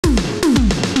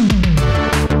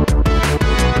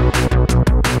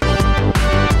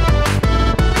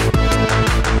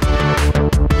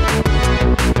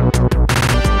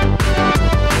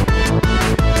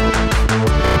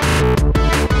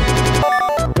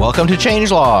Welcome to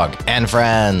Changelog and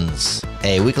Friends,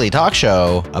 a weekly talk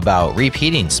show about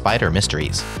repeating spider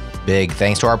mysteries. Big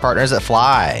thanks to our partners at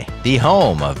Fly, the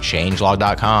home of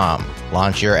Changelog.com.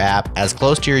 Launch your app as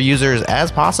close to your users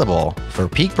as possible for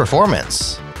peak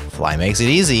performance. Fly makes it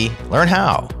easy. Learn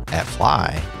how at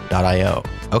fly.io.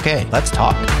 Okay, let's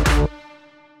talk.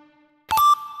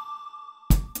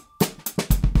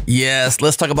 Yes,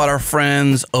 let's talk about our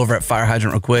friends over at Fire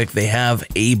Hydrant real quick. They have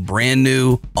a brand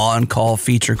new on-call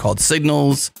feature called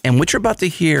Signals, and what you're about to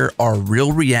hear are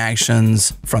real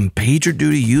reactions from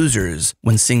PagerDuty users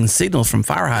when seeing signals from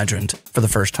Fire Hydrant for the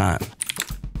first time.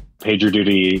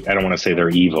 PagerDuty, I don't want to say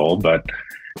they're evil, but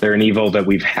they're an evil that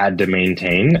we've had to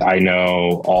maintain. I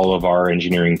know all of our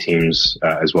engineering teams,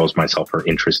 as well as myself, are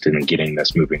interested in getting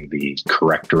this moving the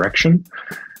correct direction.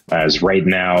 As right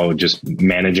now, just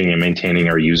managing and maintaining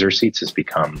our user seats has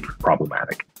become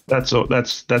problematic. That's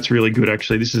really good.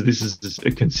 Actually, this is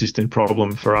a consistent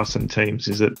problem for us and teams.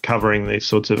 Is that covering these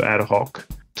sorts of ad hoc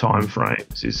time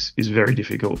frames is very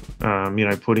difficult.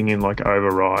 Putting in like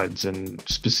overrides and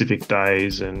specific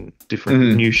days and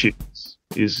different new shifts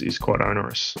is quite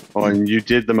onerous. Well, and you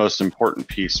did the most important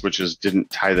piece, which is didn't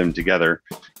tie them together,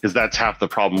 because that's half the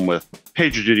problem with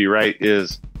PagerDuty, right?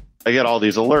 Is I get all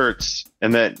these alerts,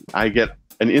 and then I get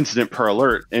an incident per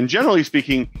alert. And generally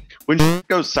speaking, when it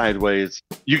goes sideways,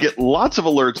 you get lots of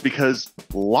alerts because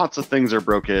lots of things are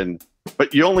broken,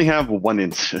 but you only have one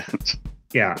incident.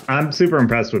 Yeah, I'm super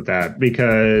impressed with that,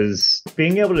 because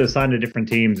being able to assign to different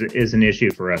teams is an issue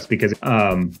for us, because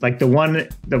like the one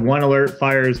alert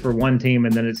fires for one team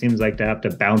and then it seems like to have to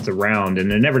bounce around,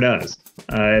 and it never does,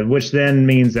 which then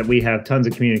means that we have tons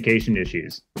of communication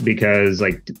issues because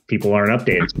like people aren't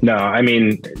updated. No, I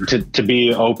mean, to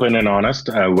be open and honest,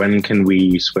 when can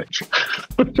we switch?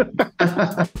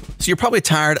 So you're probably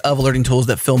tired of alerting tools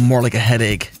that feel more like a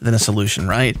headache than a solution,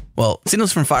 right? Well,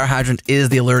 Signals from Fire Hydrant is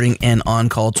the alerting and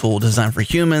on-call tool designed for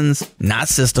humans, not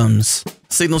systems.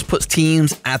 Signals puts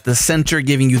teams at the center,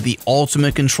 giving you the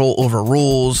ultimate control over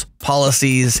rules,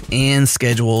 policies, and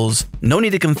schedules. No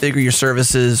need to configure your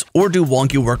services or do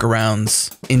wonky workarounds.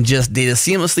 Ingest data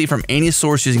seamlessly from any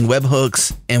source using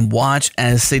webhooks, and watch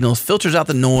as Signals filters out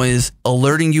the noise,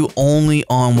 alerting you only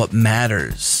on what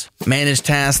matters. Manage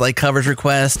tasks like coverage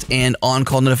requests and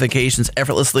on-call notifications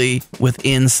effortlessly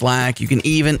within Slack. You can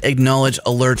even acknowledge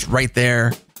alerts right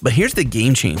there. But here's the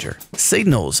game changer.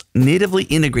 Signals natively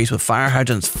integrates with Fire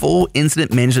Hydrant's full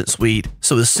incident management suite,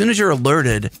 so as soon as you're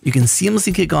alerted, you can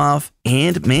seamlessly kick off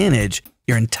and manage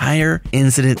your entire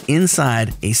incident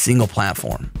inside a single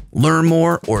platform. Learn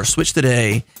more or switch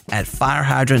today at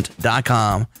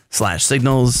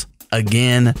firehydrant.com/signals.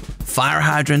 Again,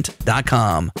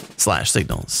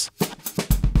 firehydrant.com/signals.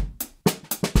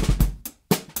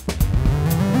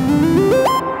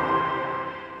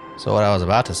 So what I was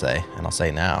about to say, and I'll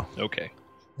say now, Okay.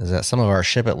 is that some of our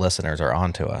Ship It listeners are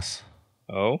onto us.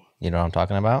 Oh? You know what I'm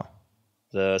talking about?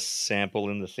 The sample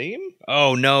in the theme?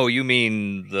 Oh, no, you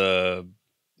mean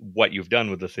what you've done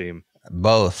with the theme.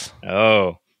 Both.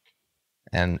 Oh.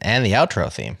 And the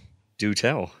outro theme. Do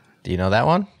tell. Do you know that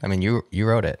one? I mean, you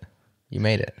wrote it. You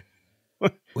made it.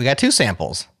 We got 2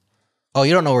 samples. Oh,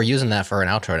 you don't know we're using that for an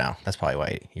outro now. That's probably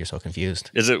why you're so confused.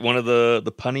 Is it one of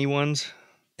the punny ones?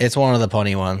 It's one of the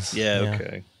punny ones. Yeah,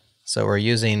 okay. So we're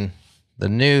using the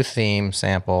new theme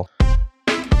sample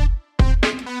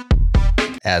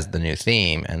as the new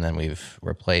theme, and then we've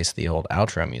replaced the old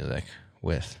outro music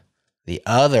with the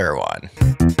other one.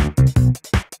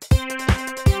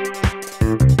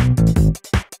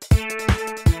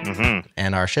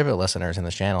 And our Ship It listeners in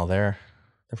this channel, they're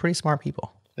pretty smart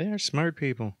people. They are smart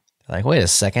people. They're like, wait a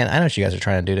second, I know what you guys are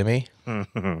trying to do to me.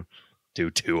 Do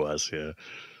to us, yeah.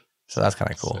 So that's kind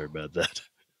of cool. Sorry about that.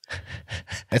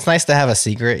 It's nice to have a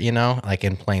secret, like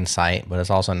in plain sight, but it's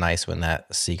also nice when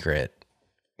that secret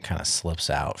kind of slips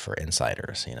out for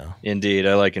insiders, Indeed,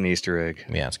 I like an Easter egg.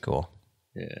 Yeah, it's cool.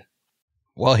 Yeah.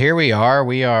 Well, here we are.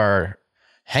 We are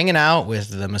hanging out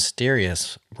with the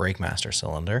mysterious Breakmaster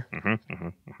Cylinder,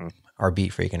 our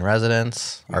Beat Freak in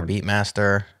residence, our Beat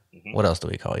Master. What else do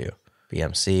we call you?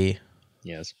 BMC.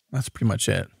 Yes. That's pretty much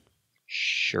it.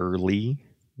 Shirley.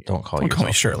 Don't call me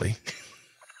Shirley.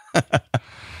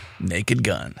 Naked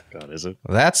Gun. God, is it?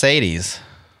 That's 80s.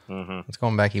 It's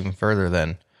going back even further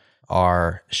than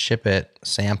our Ship It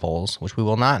samples, which we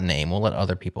will not name. We'll let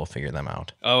other people figure them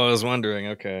out. Oh, I was wondering.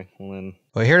 Okay. Well, then.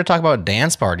 We're here to talk about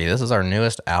Dance Party. This is our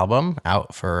newest album,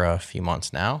 out for a few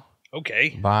months now.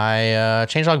 Okay. By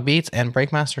Changelog Beats and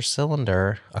Breakmaster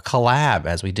Cylinder. A collab,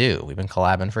 as we do. We've been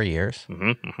collabing for years.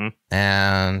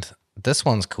 And this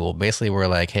one's cool. Basically, we're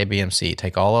like, hey, BMC,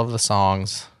 take all of the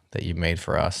songs that you made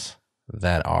for us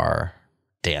that are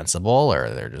danceable, or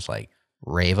they're just like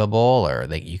raveable,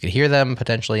 or you could hear them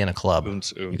potentially in a club.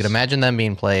 Oons, oons. You could imagine them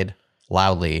being played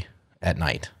loudly at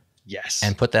night Yes.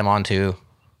 and put them onto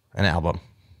an album.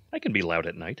 I can be loud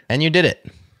at night. And you did it.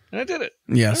 And I did it.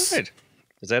 Yes. All right.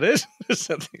 Is that it? Is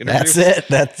that the interview? That's it.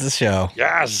 That's the show.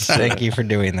 Yes. Thank you for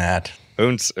doing that.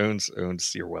 Oons, oons,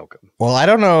 oons. You're welcome. Well, I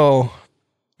don't know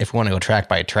if we want to go track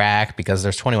by track because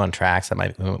there's 21 tracks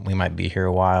that we might be here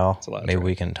a while. It's a lot of Maybe tracks.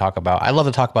 we can talk about. I love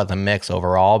to talk about the mix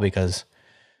overall because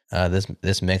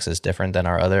this mix is different than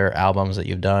our other albums that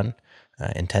you've done.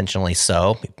 Intentionally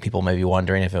so. People may be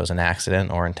wondering if it was an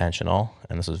accident or intentional,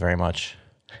 and this was very much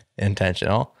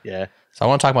intentional. Yeah. So I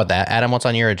want to talk about that. Adam, what's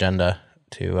on your agenda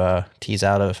to tease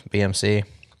out of BMC?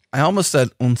 I almost said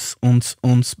uns,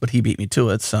 but he beat me to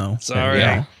it. So Sorry.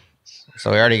 Yeah.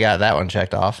 So we already got that one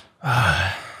checked off.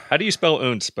 How do you spell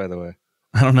ounce, by the way?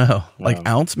 I don't know, like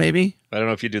ounce maybe. I don't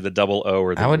know if you do the double O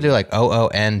or the. I would do like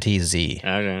OONTZ.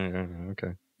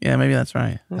 Okay. Yeah, maybe that's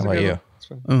right. How about you?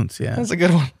 Ounce, yeah. That's a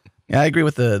good one. Yeah, I agree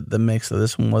with the mix. So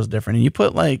this one was different, and you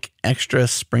put like extra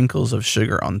sprinkles of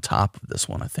sugar on top of this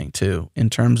one, I think, too, in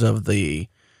terms of the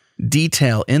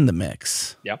detail in the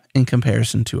mix. Yeah. In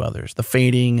comparison to others, the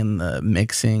fading and the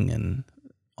mixing and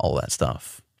all that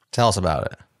stuff. Tell us about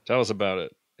it. Tell us about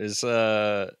it. Is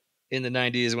in the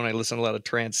 90s when I listened to a lot of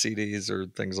trance CDs or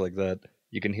things like that,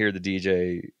 you can hear the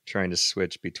DJ trying to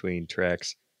switch between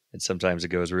tracks, and sometimes it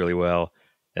goes really well,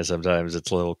 and sometimes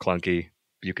it's a little clunky.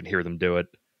 You can hear them do it,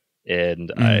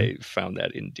 and I found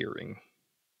that endearing.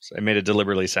 So I made it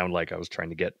deliberately sound like I was trying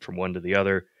to get from one to the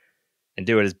other and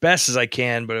do it as best as I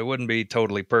can, but it wouldn't be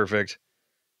totally perfect.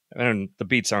 And the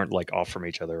beats aren't like off from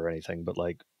each other or anything, but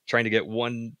like trying to get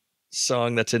one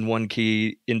song that's in one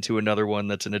key into another one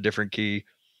that's in a different key,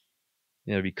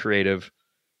 be creative.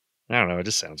 I don't know, it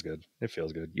just sounds good. It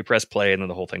feels good. You press play and then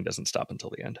the whole thing doesn't stop until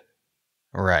the end.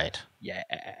 Right. Yeah.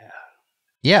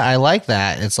 Yeah, I like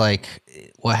that. It's like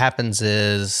what happens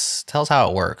is, tell us how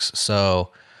it works.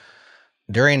 So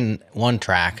during one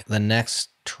track, the next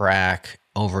track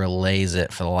overlays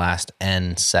it for the last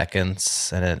N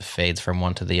seconds and it fades from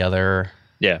one to the other.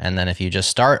 Yeah. And then if you just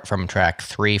start from track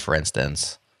 3, for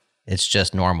instance, it's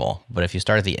just normal. But if you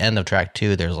start at the end of track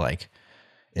 2, there's like,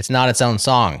 it's not its own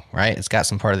song, right? It's got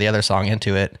some part of the other song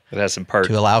into it It has some part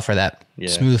to allow for that Yeah.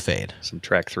 smooth fade. some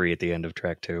track 3 at the end of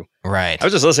track 2. Right. I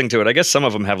was just listening to it. I guess some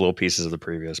of them have little pieces of the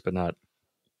previous, but not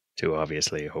too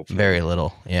obviously, hopefully. Very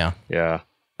little. Yeah. Yeah.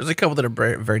 There's a couple that are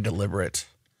very, very deliberate.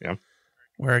 Yeah.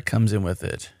 Where it comes in with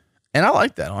it, and I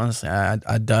like that. Honestly,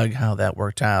 I dug how that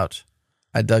worked out.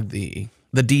 I dug the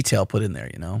detail put in there.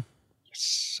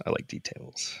 I like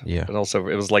details. Yeah. But also,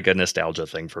 it was like a nostalgia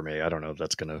thing for me. I don't know if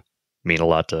that's going to mean a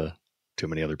lot to too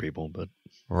many other people, but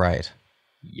Right.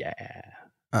 yeah.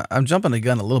 I'm jumping the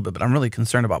gun a little bit, but I'm really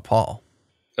concerned about Paul.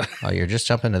 Oh, you're just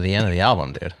jumping to the end of the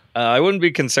album, dude. I wouldn't be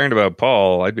concerned about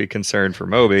Paul. I'd be concerned for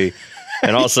Moby.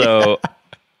 And also,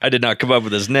 I did not come up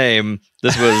with his name.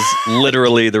 This was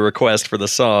literally the request for the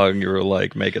song. You were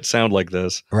like, make it sound like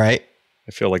this. Right.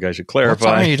 I feel like I should What song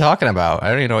clarify. are you talking about? I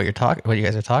don't even know what you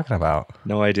guys are talking about.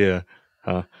 No idea.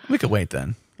 We could wait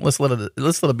then. Let's let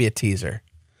it be a teaser,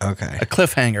 Okay. a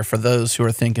cliffhanger for those who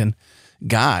are thinking,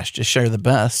 "Gosh, just share the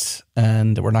best,"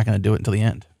 and we're not going to do it until the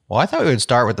end. Well, I thought we would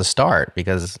start with the start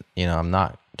because, I'm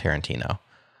not Tarantino.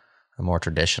 I'm more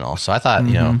traditional. So I thought,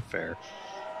 Fair.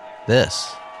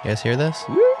 this. You guys hear this?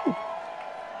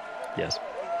 Yes.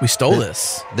 We stole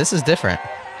this. This is different.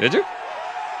 Did you?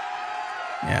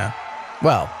 Yeah.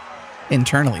 Well,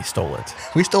 internally stole it.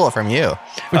 We stole it from you.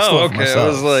 We stole Oh, it from okay. I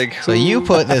was ourselves. like, So you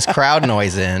put this crowd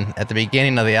noise in at the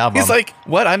beginning of the album. He's like,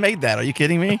 "What? I made that? Are you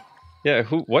kidding me? yeah,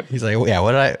 who, what? He's like, yeah,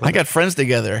 what did I got friends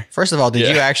together." First of all, did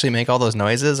Yeah. you actually make all those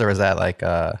noises, or is that like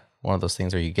one of those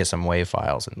things where you get some wave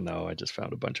files? And No, I just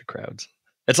found a bunch of crowds.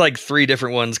 It's like 3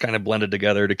 different ones kind of blended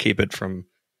together to keep it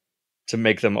to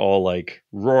make them all like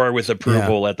roar with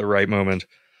approval at the right moment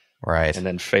right. and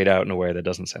then fade out in a way that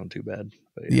doesn't sound too bad.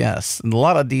 But, yeah. Yes, and a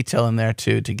lot of detail in there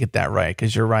too to get that right.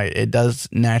 Because you're right, it does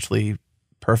naturally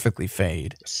perfectly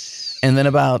fade. And then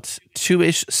about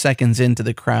 2-ish seconds into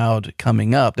the crowd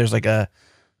coming up, there's like a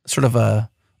sort of a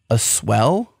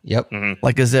swell, Yep.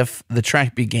 like as if the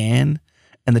track began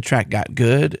and the track got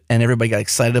good and everybody got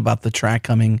excited about the track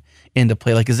coming into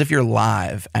play, like as if you're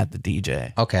live at the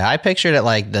DJ. Okay, I pictured it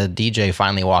like the DJ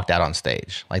finally walked out on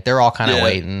stage. Like they're all kind of Yeah.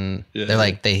 waiting. Yeah. They're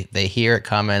like they hear it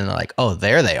coming. And they're like, oh,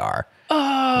 there they are.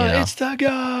 Oh, You know? it's the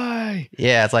guy.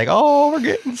 Yeah, it's like, oh, we're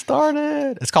getting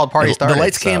started. It's called Party Started. The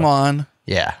lights so- came on,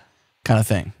 Yeah, kind of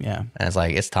thing. Yeah, and it's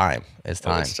like it's time. It's Oh,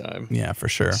 time. it's time. yeah, for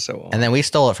sure. So And then we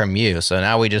stole it from you, so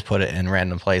now we just put it in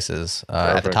random places at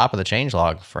the Perfect. top of the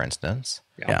changelog, for instance.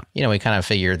 Yeah. We kind of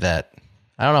figured that.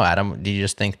 I don't know, Adam. Do you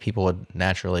just think people would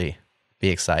naturally be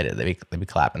excited? They'd be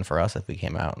clapping for us if we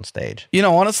came out on stage.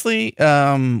 Honestly,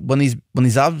 when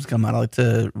these albums come out, I like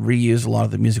to reuse a lot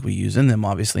of the music we use in them,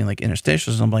 obviously, in like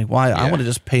interstitials. I'm like, why? I want to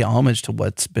just pay homage to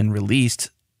what's been released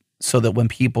so that when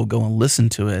people go and listen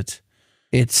to it,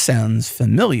 it sounds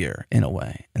familiar in a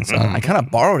way. And so I kind of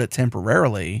borrowed it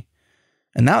temporarily,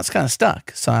 and now it's kind of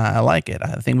stuck. So I like it.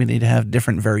 I think we need to have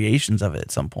different variations of it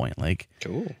at some point. Like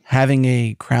having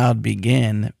a crowd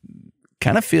begin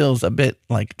kind of feels a bit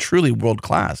like truly world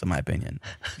class, in my opinion.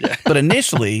 Yeah. But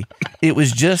initially, it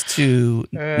was just to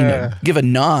give a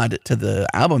nod to the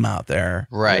album out there,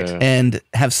 right, and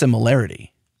have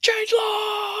similarity.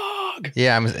 Changelog.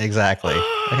 Yeah, exactly.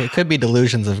 It could be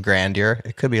delusions of grandeur.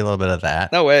 It could be a little bit of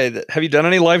that. No way. Have you done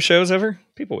any live shows ever?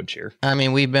 People would cheer. I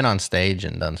mean, we've been on stage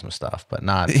and done some stuff, but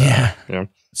not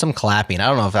some clapping. I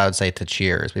don't know if I would say to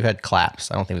cheers. We've had claps.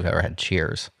 I don't think we've ever had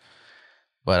cheers.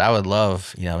 But I would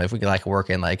love, if we could like work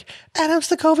in like, Adam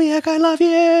Stakoviak, I love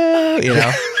you,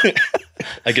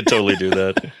 I could totally do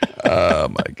that. Oh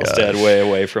my God. I'll stand way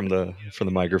away from the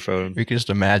microphone. We could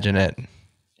just imagine it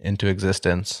into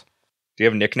existence. Do you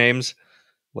have nicknames?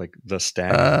 Like the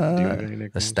Stack? Do you have any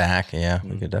nicknames? The Stack, yeah.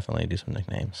 We could definitely do some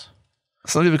nicknames.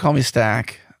 Some people call me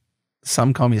Stack.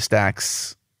 Some call me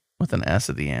Stacks with an S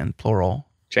at the end, plural.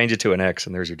 Change it to an X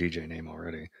and there's your DJ name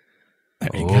already.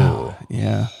 There you go.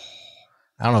 Yeah.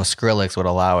 I don't know if Skrillex would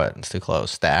allow it. It's too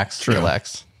close. Stacks,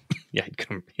 Skrillex. Yeah, he'd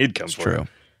come it's for true. it.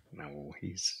 No,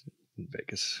 he's in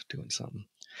Vegas doing something.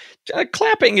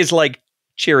 Clapping is like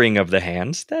cheering of the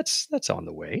hands. That's on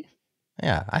the way.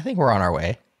 Yeah, I think we're on our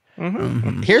way.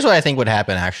 Mm-hmm. Here's what I think would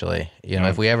happen, actually.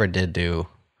 If we ever did do,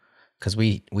 because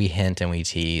we hint and we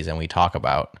tease and we talk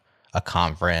about a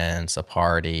conference, a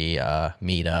party, a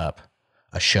meetup,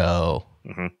 a show,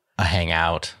 a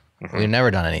hangout. We've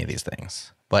never done any of these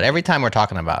things. But every time we're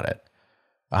talking about it,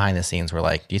 behind the scenes, we're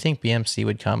like, do you think BMC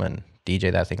would come and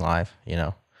DJ that thing live?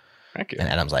 Thank you. And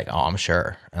Adam's like, oh, I'm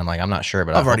sure. And I'm like, I'm not sure,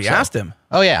 but I've already asked him.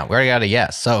 Oh, yeah. We already got a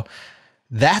yes. So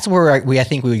that's where I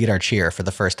think we would get our cheer for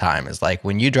the first time, is like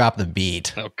when you drop the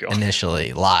beat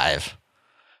initially live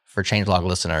for Changelog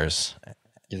listeners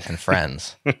and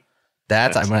friends.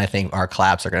 That's when I think our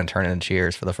claps are going to turn into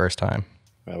cheers for the first time.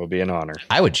 That would be an honor.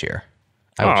 I would cheer.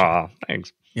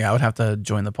 Thanks. Yeah, I would have to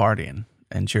join the party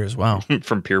and cheer as well.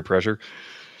 From peer pressure?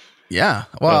 Yeah.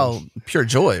 Well, pure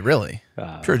joy, really.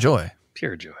 Pure joy.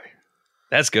 Pure joy.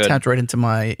 That's good. Tapped right into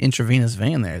my intravenous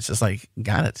vein there. It's just like,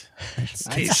 got it.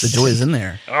 Nice. The joy is in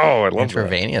there. Oh, I love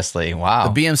intravenously. Wow.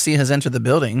 The BMC has entered the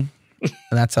building, and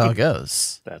that's how it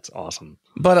goes. That's awesome.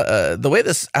 But the way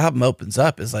this album opens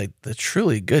up is like the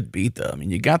truly good beat, though. I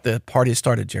mean, you got the party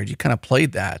started, Jared. You kind of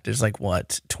played that. There's like,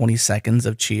 20 seconds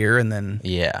of cheer, and then,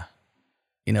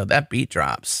 that beat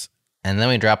drops. And then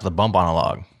we drop the bump on a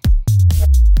log.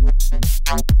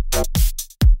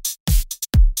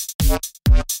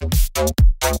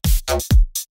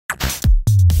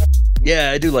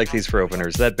 Yeah, I do like these for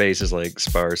openers. That bass is like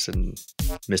sparse and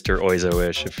Mr.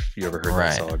 Oizo-ish, if you ever heard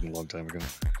that song a long time ago.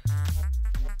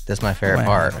 That's my favorite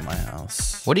part. In my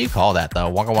house. What do you call that, though?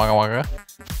 Waka waka waka?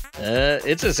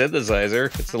 It's a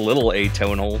synthesizer. It's a little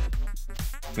atonal.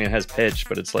 I mean, it has pitch,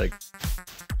 but it's like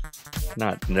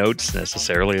not notes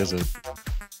necessarily, is it?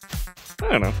 I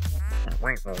don't know.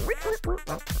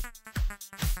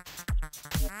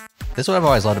 This is what I've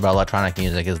always loved about electronic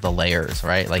music, is the layers,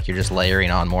 right? Like you're just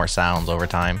layering on more sounds over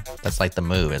time. That's like the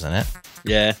move, isn't it?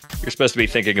 Yeah. You're supposed to be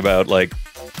thinking about like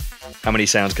how many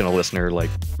sounds can a listener like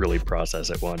really process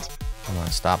at once. I'm going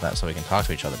to stop that so we can talk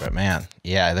to each other. But man,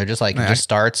 yeah, they're just like, it just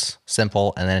starts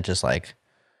simple and then it just like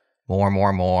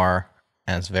more.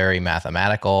 And it's very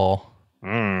mathematical.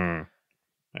 I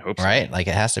hope so. Right? Like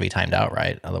it has to be timed out,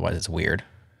 right? Otherwise it's weird.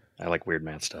 I like weird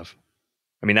math stuff.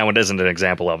 I mean, that one isn't an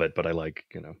example of it, but I like,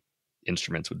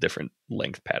 instruments with different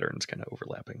length patterns kind of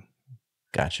overlapping.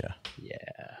 Gotcha. Yeah.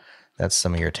 That's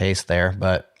some of your taste there,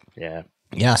 but yeah,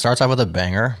 starts off with a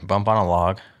banger, bump on a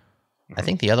log. I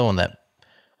think the other one that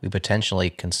we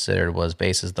potentially considered was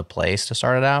Bass is the Place to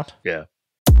start it out. Yeah.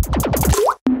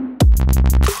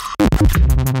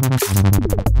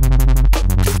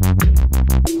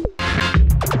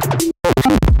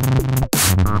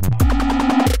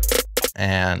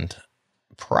 And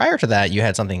prior to that, you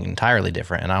had something entirely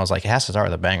different, and I was like, it has to start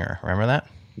with a banger. Remember that?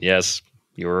 Yes,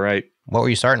 you were right. What were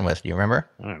you starting with? Do you remember?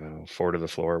 I don't know. Four to the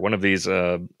Floor. One of these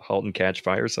Halt and Catch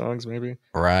Fire songs, maybe?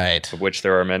 Right. Of which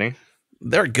there are many.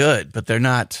 They're good, but they're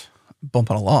not bump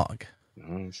on a log.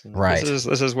 Right. This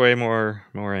is way more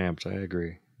amped. I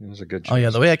agree. It was a good choice. Oh,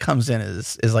 yeah. The way it comes in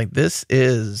is like, this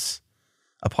is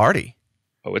a party.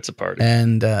 Oh, it's a party.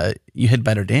 And you had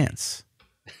better dance.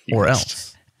 Or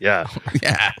else. Yeah.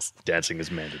 Yes. Dancing is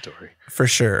mandatory. For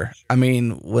sure. I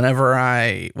mean,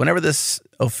 whenever this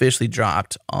officially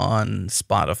dropped on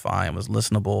Spotify and was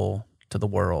listenable to the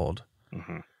world,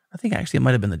 I think actually it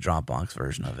might have been the Dropbox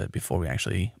version of it before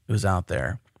it was out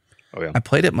there. Oh, yeah. I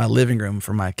played it in my living room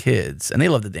for my kids, and they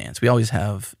love to dance. We always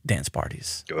have dance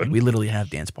parties. Good. Like, we literally have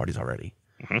dance parties already.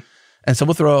 And so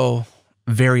we'll throw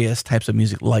various types of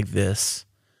music like this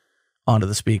onto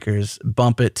the speakers,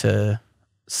 bump it to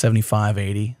 75,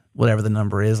 80, whatever the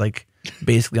number is, like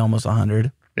basically almost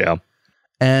 100. Yeah.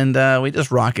 And we just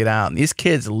rock it out. And these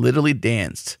kids literally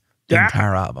danced the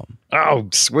entire album. Oh,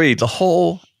 sweet. The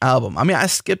whole album. I mean, I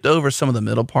skipped over some of the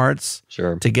middle parts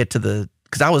Sure. to get to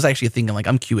because I was actually thinking, like,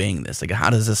 I'm QAing this. Like, how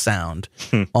does this sound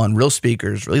on real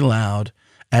speakers, really loud,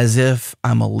 as if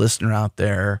I'm a listener out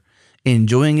there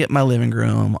enjoying it in my living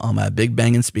room on my big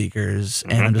banging speakers,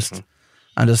 and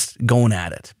I'm just going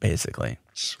at it, basically.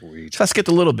 Sweet. So I skipped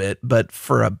a little bit, but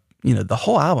for the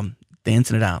whole album,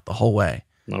 dancing it out the whole way.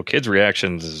 No, kids'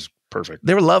 reactions is perfect.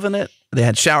 They were loving it. They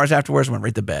had showers afterwards and went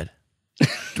right to bed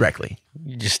directly.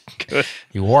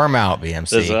 You wore them out, BMC.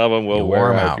 This album will You wear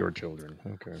wore 'em out out. your children.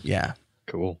 Okay. Yeah.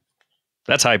 Cool.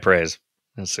 That's high praise.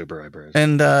 That's super high praise.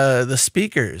 And the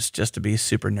speakers, just to be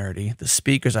super nerdy, the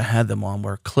speakers I had them on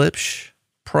were Klipsch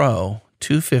Pro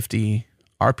 250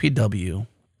 RPW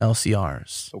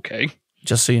LCRs. Okay.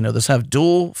 Just so you know, those have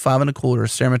dual 5 1/4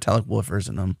 cerametallic woofers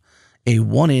in them, a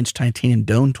 1-inch titanium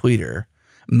dome tweeter,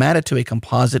 matted to a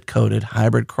composite coated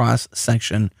hybrid cross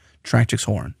section Tractrix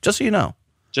horn. Just so you know.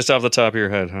 Just off the top of your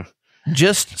head, huh?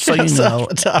 Just so you Just know. off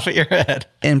the top of your head.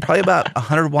 And probably about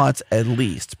 100 watts at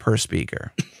least per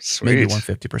speaker. Sweet. Maybe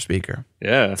 150 per speaker.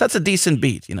 Yeah. So that's a decent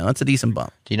beat, That's a decent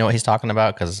bump. Do you know what he's talking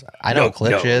about? Because I know what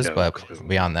Klipsch is, no but clue.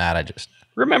 beyond that, I just...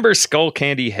 Remember Skull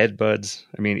Candy headbuds?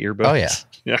 I mean, earbuds? Oh, yeah.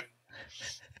 Yeah.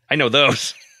 I know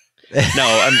those.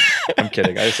 No, I'm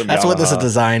kidding. I have some That's what this is Yamaha.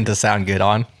 designed to sound good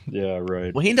on. Yeah,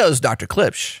 right. Well, he knows Dr.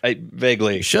 Klipsch. I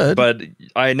vaguely should. But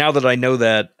now that I know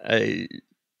that,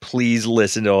 please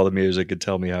listen to all the music and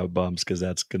tell me how it bumps, because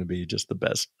that's going to be just the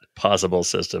best possible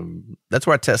system. That's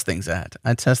where I test things at.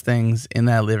 I test things in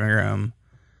that living room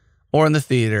or in the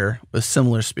theater with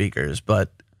similar speakers.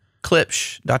 But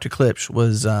Klipsch, Dr. Klipsch,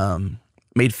 was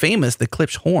made famous. The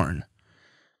Klipsch horn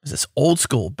it was this old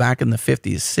school, back in the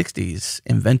 50s, 60s,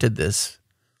 invented this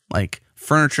like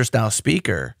furniture style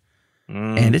speaker.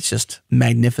 And it's just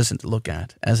magnificent to look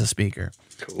at as a speaker.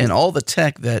 Cool. And all the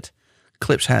tech that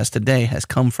Klipsch has today has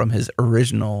come from his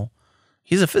original.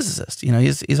 He's a physicist,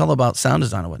 he's all about sound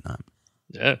design and whatnot.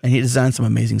 Yeah. And he designed some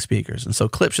amazing speakers. And so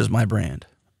Klipsch is my brand.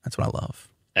 That's what I love.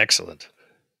 Excellent.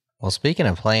 Well, speaking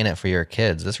of playing it for your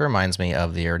kids, this reminds me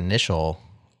of the initial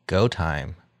Go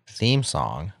Time theme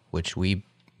song, which we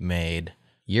made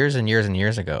years and years and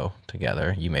years ago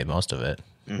together. You made most of it.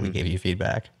 We gave you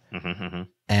feedback.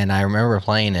 And I remember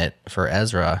playing it for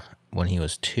Ezra when he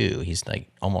was 2. He's like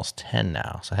almost 10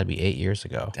 now, so it had to be 8 years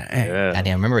ago. Dang. Yeah. And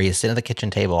I remember he's sitting at the kitchen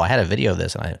table. I had a video of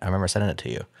this, and I remember sending it to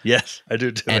you. Yes, I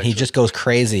do too. And he just goes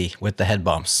crazy with the head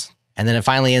bumps. And then it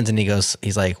finally ends, and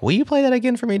he's like, "Will you play that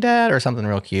again for me, Dad?" or something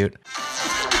real cute.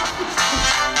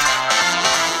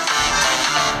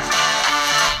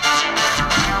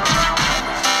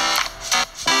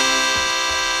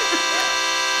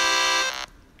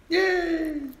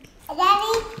 Daddy,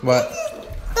 What?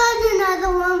 there's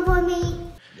another one for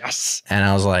me. Yes. And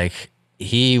I was like,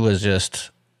 he was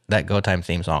just that Go Time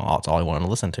theme song. That's all I wanted to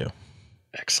listen to.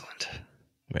 Excellent.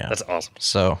 Yeah. That's awesome.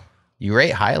 So you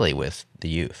rate highly with the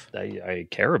youth. I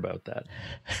care about that.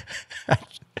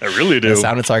 I really do. It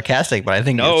sounded sarcastic, but I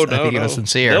think No, I think it was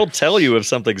sincere. They'll tell you if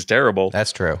something's terrible.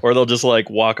 That's true. Or they'll just like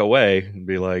walk away and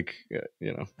be like,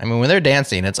 I mean, when they're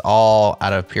dancing, it's all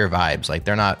out of pure vibes. Like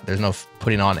there's no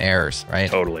putting on airs, right?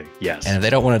 totally. Yes. And if they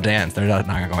don't want to dance, they're not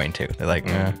going to. They're like,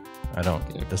 I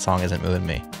don't. The song isn't moving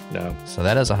me. No. So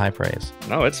that is a high praise.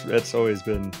 No, it's always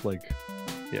been like,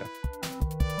 yeah.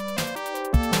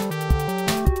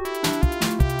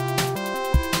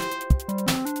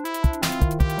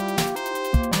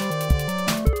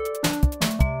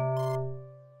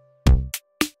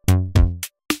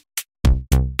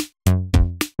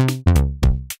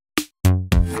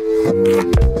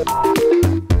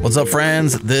 What's up,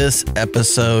 friends? This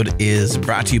episode is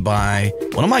brought to you by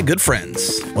one of my good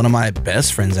friends, one of my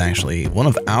best friends, actually, one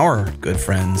of our good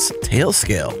friends,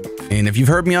 Tailscale. And if you've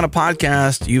heard me on a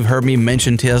podcast, you've heard me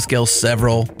mention Tailscale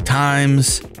several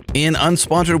times in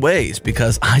unsponsored ways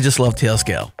because I just love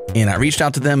Tailscale. And I reached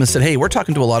out to them and said, hey, we're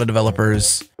talking to a lot of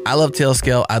developers I love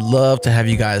Tailscale. I'd love to have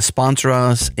you guys sponsor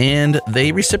us, and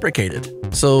they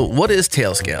reciprocated. So what is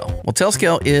Tailscale? Well,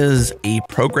 Tailscale is a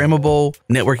programmable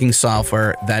networking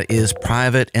software that is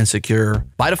private and secure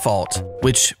by default,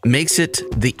 which makes it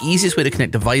the easiest way to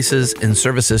connect devices and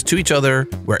services to each other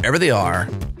wherever they are.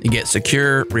 You get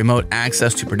secure remote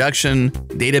access to production,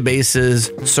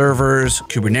 databases, servers,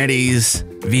 Kubernetes,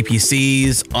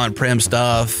 VPCs, on-prem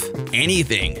stuff,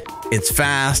 anything. It's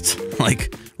fast,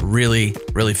 like really,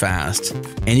 really fast.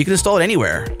 And you can install it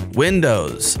anywhere.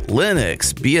 Windows,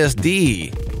 Linux,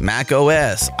 BSD, Mac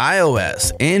OS,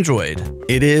 iOS, Android.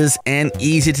 It is an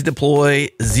easy to deploy,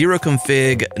 zero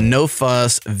config, no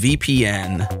fuss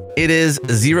VPN. It is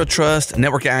zero trust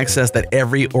network access that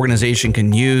every organization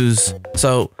can use.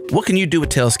 So what can you do with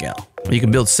Tailscale? You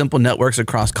can build simple networks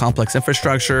across complex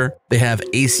infrastructure. They have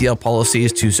ACL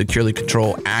policies to securely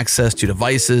control access to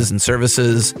devices and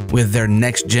services with their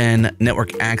next-gen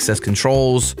network access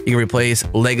controls. You can replace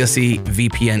legacy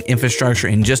VPN infrastructure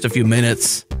in just a few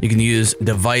minutes. You can use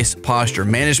device posture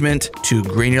management to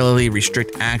granularly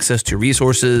restrict access to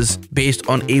resources based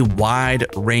on a wide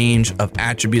range of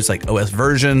attributes like OS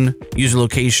version, user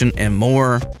location, and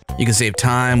more. You can save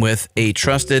time with a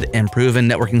trusted and proven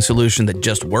networking solution that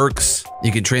just works.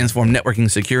 You can transform networking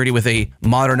security with a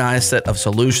modernized set of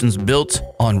solutions built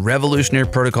on revolutionary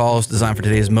protocols designed for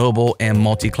today's mobile and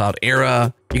multi-cloud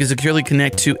era. You can securely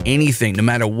connect to anything, no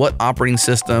matter what operating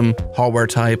system, hardware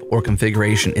type, or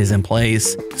configuration is in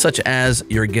place, such as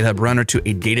your GitHub runner to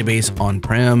a database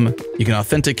on-prem. You can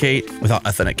authenticate without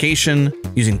authentication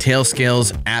using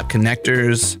Tailscale's app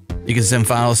connectors. You can send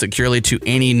files securely to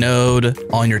any node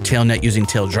on your Tailnet using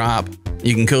Taildrop.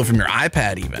 You can code from your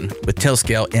iPad even with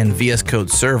Tailscale and VS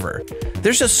Code Server.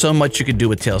 There's just so much you can do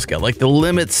with Tailscale. Like the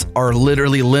limits are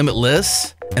literally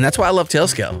limitless. And that's why I love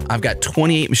Tailscale. I've got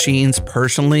 28 machines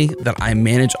personally that I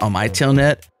manage on my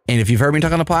Tailnet. And if you've heard me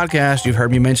talk on the podcast, you've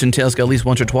heard me mention Tailscale at least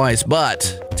once or twice.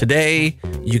 But today,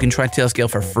 you can try Tailscale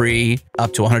for free,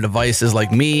 up to 100 devices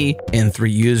like me, and 3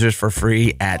 users for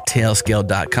free at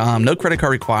tailscale.com. No credit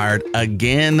card required.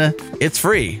 Again, it's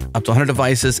free, up to 100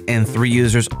 devices and 3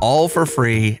 users, all for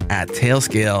free at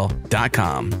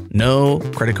tailscale.com. No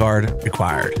credit card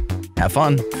required. Have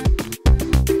fun.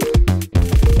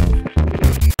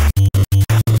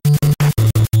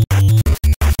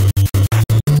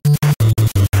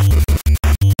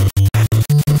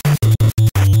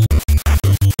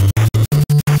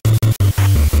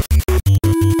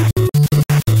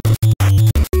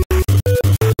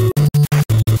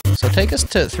 Take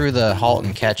us through the halt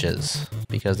and catches,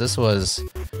 because this was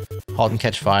halt and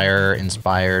catch fire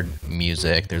inspired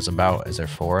music. There's is there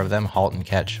 4 of them? Halt and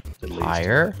catch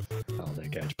fire. Halt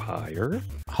and catch fire.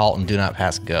 Halt and do not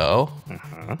pass go.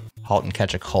 Halt and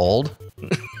catch a cold.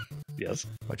 Yes.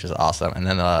 Which is awesome. And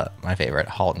then my favorite,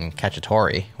 halt and catch a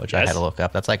tori, which I had to look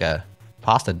up. That's like a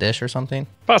pasta dish or something.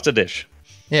 Pasta dish.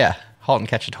 Yeah. Halt and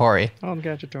catch a tori. Halt and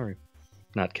catch a tori.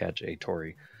 Not catch a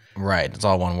tori. Right. It's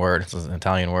all one word. It's an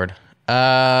Italian word.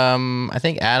 I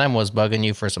think Adam was bugging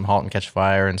you for some halt and catch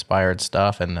fire inspired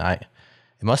stuff, and it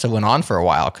must have went on for a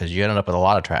while because you ended up with a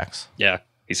lot of tracks. Yeah,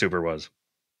 he super was.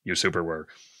 You super were.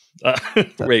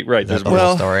 Right. There's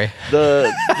more story. Is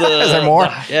there more?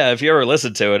 Yeah, if you ever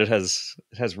listen to it, it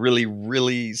has really,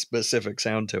 really specific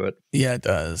sound to it. Yeah, it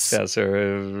does. Yeah, so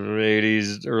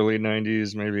 80s, early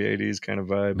 90s, maybe 80s kind of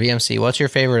vibe. BMC, what's your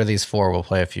favorite of these 4? We'll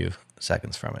play a few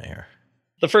seconds from it here.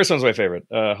 The first one's my favorite,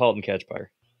 Halt and Catch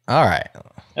Fire. All right.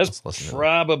 That's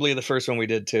probably the first one we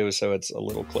did too, so it's a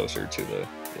little closer to the,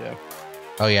 yeah.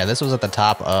 Oh yeah, this was at the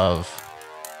top of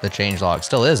the changelog.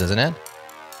 Still is, isn't it?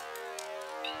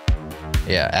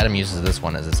 Yeah, Adam uses this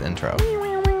one as his intro.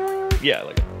 Yeah,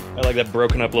 I like that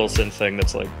broken up little synth thing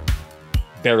that's like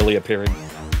barely appearing.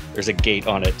 There's a gate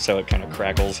on it, so it kind of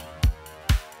crackles.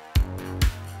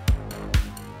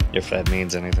 If that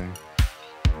means anything.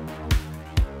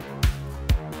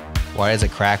 Why does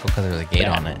it crackle? Because there's a gate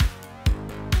on it.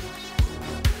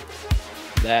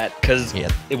 Because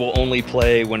it will only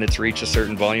play when it's reached a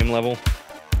certain volume level,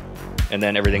 and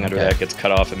then everything under that gets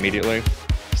cut off immediately.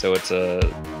 So it's a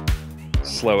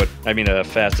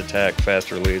fast attack, fast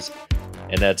release,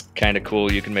 and that's kind of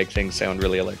cool. You can make things sound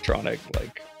really electronic,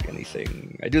 like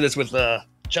anything. I do this with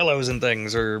cellos and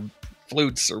things, or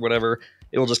flutes, or whatever.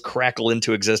 It will just crackle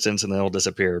into existence, and then it'll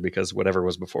disappear because whatever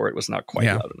was before it was not quite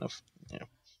loud enough. Yeah.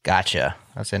 Gotcha.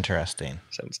 That's interesting.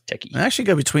 Sounds techie. I actually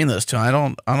go between those two. I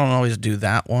don't always do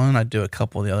that one. I do a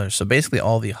couple of the others. So basically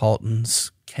all the Haltons,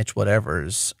 catch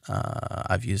whatevers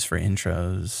I've used for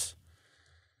intros.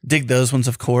 Dig those ones,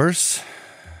 of course.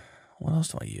 What else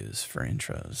do I use for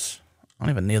intros? I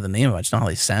don't even know the name of it. I just know how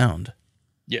they sound.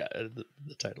 Yeah,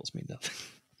 the titles mean nothing.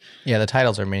 Yeah, the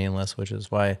titles are meaningless, which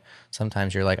is why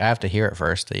sometimes you're like, I have to hear it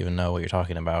first to even know what you're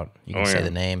talking about. You can say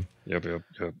the name. Yep.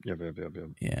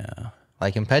 Yeah.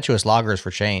 Like Impetuous Loggers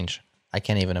for Change. I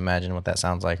can't even imagine what that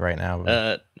sounds like right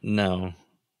now. No.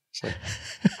 It's like,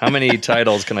 how many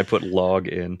titles can I put log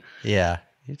in? Yeah,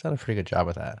 you've done a pretty good job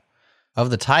with that. Of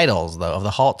the titles, though, of the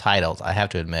Halt titles, I have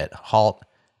to admit, Halt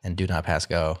and Do Not Pass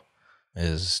Go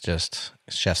is just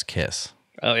chef's kiss.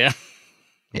 Oh, yeah?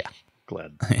 Yeah.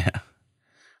 Glad. Yeah.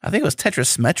 I think it was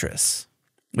Tetris Metris,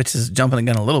 which is jumping the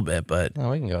gun a little bit, but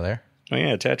Oh, we can go there. Oh,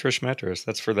 yeah, Tetris Metris.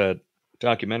 That's for that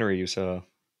documentary you saw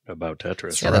about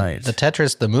Tetris. Yeah, right. the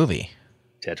Tetris, the movie,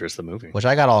 Tetris the movie. which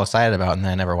I got all excited about and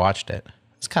then I never watched it.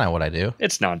 It's kind of what I do.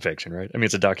 It's nonfiction, right? I mean,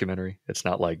 it's a documentary. It's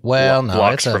not like Well, no,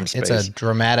 blocks it's from space. a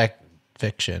dramatic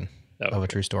fiction of a okay.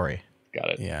 true story.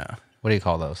 Got it. yeah. What do you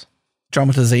call those?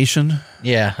 Dramatization.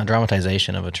 Yeah, a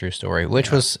dramatization of a true story,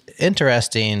 which was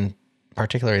interesting,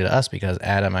 particularly to us, because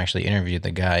Adam actually interviewed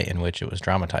the guy in which it was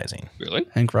dramatizing. Really?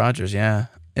 Hank Rogers, yeah.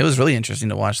 It was really interesting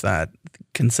to watch that,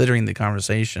 considering the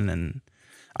conversation and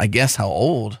I guess how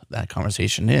old that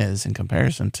conversation is in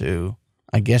comparison to,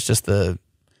 I guess, just the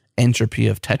entropy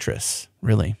of Tetris,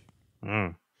 really.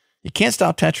 Mm. You can't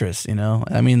stop Tetris, you know?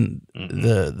 I mean,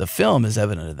 the film is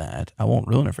evident of that. I won't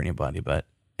ruin it for anybody, but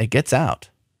it gets out.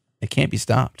 It can't be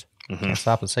stopped. Can't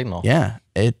stop the signal. Yeah.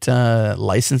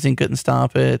 Licensing couldn't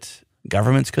stop it.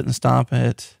 Governments couldn't stop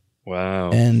it.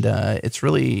 Wow. And it's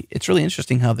really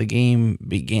interesting how the game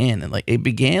began. And like it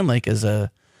began like as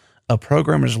a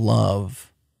programmer's love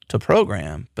to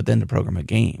program, but then to program a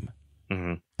game.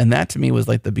 Mm-hmm. And that to me was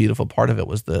like the beautiful part of it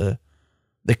was the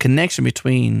connection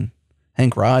between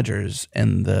Hank Rogers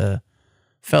and the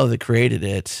fellow that created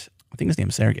it. I think his name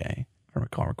is Sergey, if I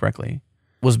recall correctly,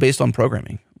 was based on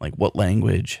programming. Like what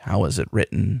language, how was it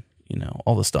written, you know,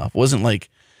 all the stuff. It wasn't like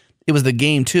it was the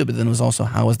game too, but then it was also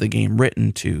how was the game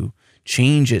written to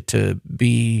change it to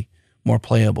be more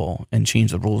playable and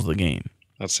change the rules of the game.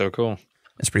 That's so cool.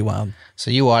 It's pretty wild. So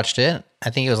you watched it.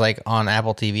 I think it was like on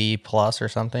Apple TV Plus or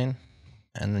something.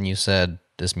 And then you said,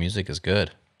 this music is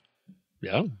good.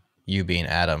 Yeah. You being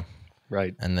Adam.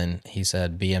 Right. And then he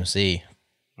said, BMC,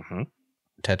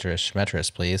 Tetris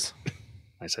Metris, please.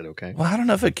 I said, okay. Well, I don't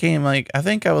know if it came like, I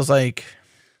think I was like,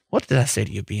 what did I say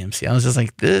to you, BMC? I was just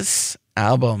like, this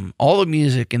album, all the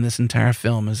music in this entire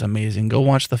film is amazing. Go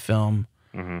watch the film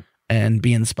and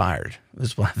be inspired. This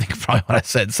is what I think probably what I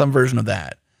said, some version of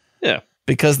that. Yeah.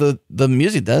 Because the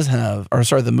music does have,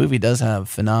 the movie does have a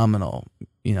phenomenal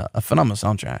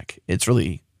soundtrack. It's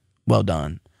really well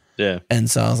done. Yeah. And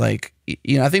so I was like,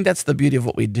 you know, I think that's the beauty of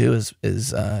what we do is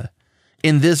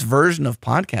in this version of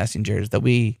podcasting, Jared, is that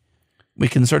we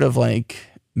can sort of like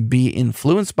be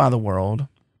influenced by the world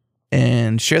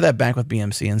and share that back with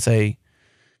BMC and say,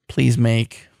 please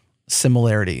make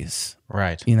similarities.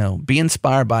 Right. You know, be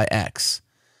inspired by X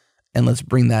and let's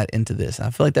bring that into this. I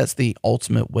feel like that's the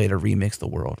ultimate way to remix the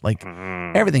world. Like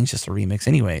everything's just a remix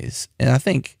anyways. And I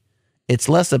think it's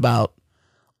less about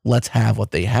let's have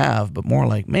what they have, but more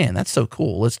like, man, that's so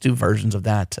cool. Let's do versions of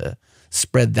that to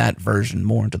spread that version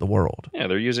more into the world. Yeah,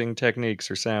 they're using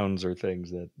techniques or sounds or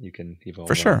things that you can evolve.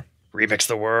 For sure. Remix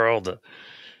the world.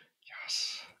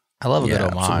 Yes. I love a good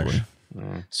homage.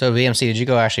 absolutely. So BMC, did you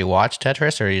go actually watch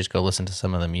Tetris or did you just go listen to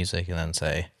some of the music and then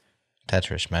say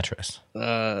Tetris Metris?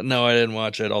 No, I didn't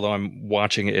watch it, although I'm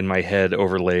watching it in my head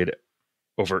overlaid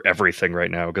over everything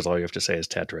right now because all you have to say is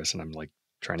Tetris and I'm like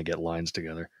trying to get lines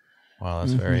together. Wow,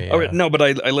 that's very... No, but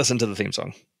I listened to the theme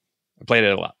song. I played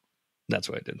it a lot. That's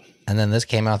what I did. And then this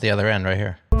came out the other end right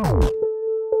here.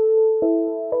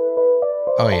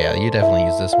 Oh yeah, you definitely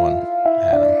use this one,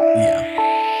 Adam. Yeah.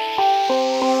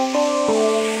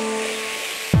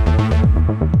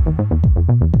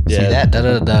 See that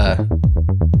da-da-da-da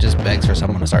just begs for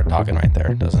someone to start talking right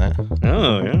there, doesn't it?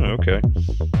 Oh, yeah, okay.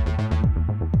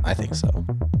 I think so.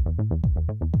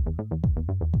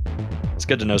 It's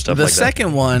good to know stuff The like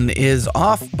second one is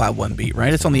off by one beat,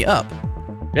 right? It's on the up,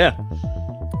 that. Yeah.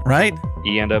 right?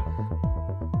 E and up.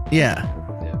 Yeah.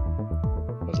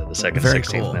 Was it the second Very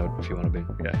 16th cool. note, if you want to be?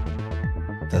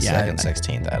 Yeah. The Yeah, second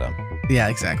 16th, Adam. Yeah,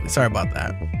 exactly. Sorry about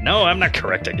that. No, I'm not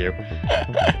correcting you.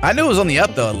 I knew it was on the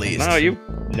up though, at least. No, you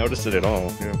noticed it at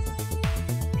all. Yeah.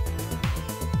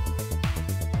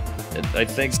 I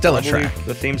think Still a probably track.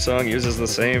 the theme song uses the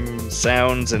same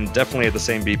sounds and definitely at the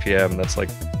same BPM. That's like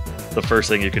the first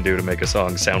thing you can do to make a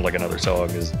song sound like another song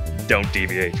is don't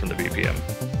deviate from the BPM,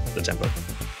 the tempo.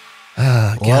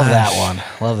 Ah, Love that gosh.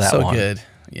 one. Love that So one. good.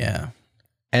 Yeah.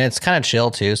 And it's kind of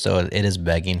chill too, so it is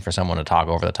begging for someone to talk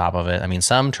over the top of it. I mean,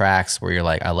 some tracks where you're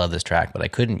like, I love this track, but I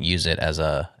couldn't use it as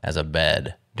a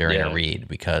bed during a read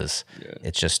because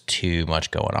it's just too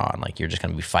much going on. Like you're just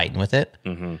going to be fighting with it.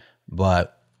 Mm-hmm.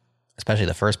 But especially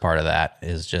the first part of that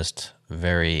is just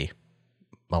very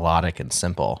melodic and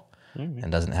simple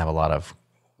and doesn't have a lot of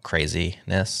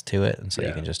craziness to it. And so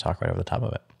you can just talk right over the top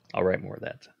of it. I'll write more of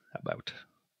that. How about?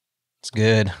 It's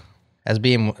good. As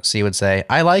BMC would say,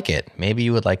 I like it. Maybe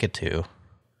you would like it too.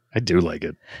 I do like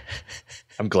it.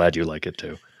 I'm glad you like it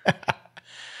too.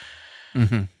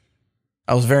 Mm-hmm.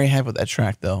 I was very happy with that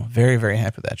track, though. Very, very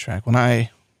happy with that track. When I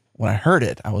heard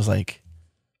it, I was like,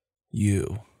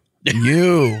 you,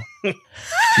 you,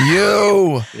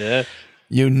 Yeah.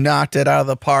 you knocked it out of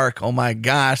the park. Oh my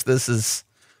gosh, this is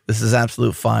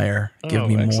absolute fire. Give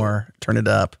me excellent. more. Turn it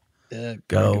up. Yeah.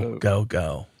 Go.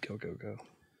 Go.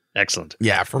 Excellent.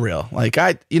 Yeah, for real. Like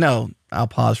I'll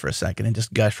pause for a second and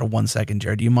just gush for 1 second,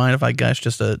 Jared. Do you mind if I gush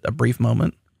just a brief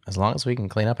moment? As long as we can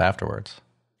clean up afterwards.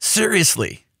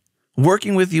 Seriously,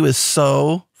 working with you is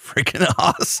so freaking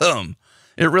awesome.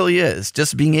 It really is.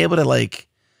 Just being able to like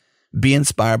be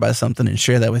inspired by something and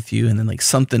share that with you, and then like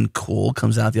something cool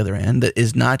comes out the other end that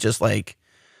is not just like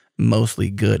mostly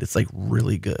good. It's like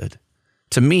really good.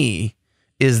 To me,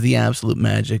 is the absolute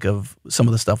magic of some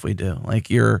of the stuff we do. Like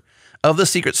of the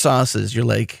secret sauces, you're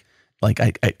like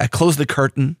I close the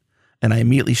curtain and I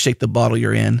immediately shake the bottle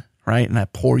you're in, right? And I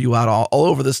pour you out all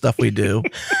over the stuff we do.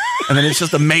 And then it's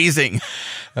just amazing.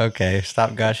 Okay,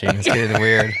 stop gushing. It's getting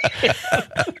weird.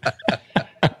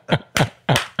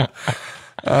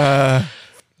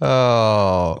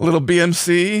 Little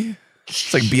BMC.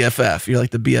 It's like BFF. You're like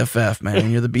the BFF,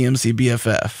 man. You're the BMC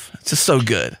BFF. It's just so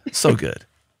good. So good.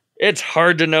 It's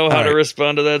hard to know how to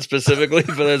respond to that specifically,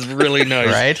 but that's really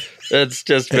nice. Right? That's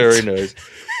just very nice.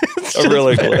 I'm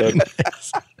really glad.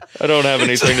 Nice. I don't have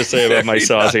anything to say about my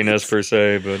sauciness per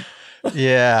se, but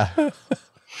yeah.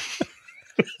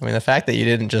 I mean, the fact that you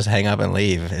didn't just hang up and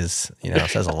leave is,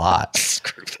 says a lot.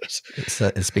 Screw this.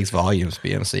 It speaks volumes,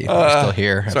 BMC. We're still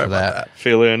here after that.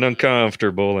 Feeling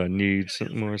uncomfortable. I need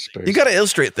some more space. You got to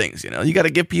illustrate things, You got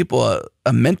to give people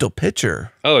a mental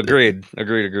picture. Oh, agreed. You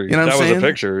know what that was saying? a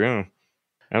picture, yeah.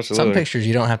 Absolutely. Some pictures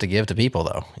you don't have to give to people,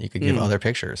 though. You could give other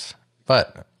pictures.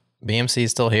 But BMC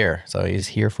is still here, so he's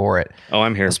here for it. Oh,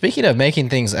 I'm here. Well, speaking of making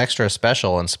things extra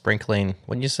special and sprinkling,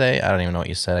 what did you say? I don't even know what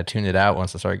you said. I tuned it out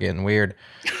once it started getting weird.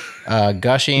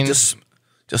 Gushing. Just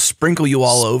sprinkle you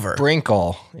all over.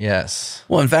 Sprinkle, yes.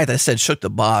 Well, in fact, I said shook the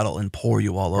bottle and pour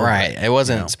you all over. Right. It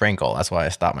wasn't sprinkle. That's why I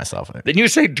stopped myself. Didn't you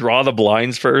say draw the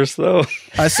blinds first, though?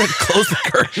 I said close the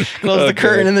curtain. Close the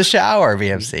curtain in the shower,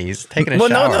 BMC. He's taking a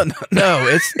shower. No.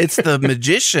 It's the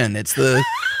magician. It's the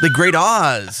Great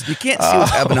Oz. You can't see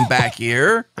what's happening back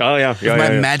here. Oh, yeah. My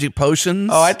magic potions.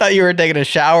 Oh, I thought you were taking a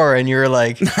shower and you were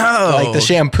like, like the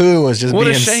shampoo was just What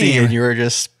a BMC shame. and you were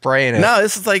just spraying it. No,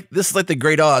 this is like the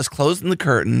Great Oz closing the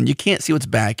curtain. You can't see what's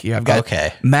back here. I've got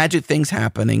magic things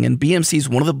happening, and BMC's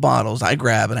one of the bottles I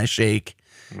grab and I shake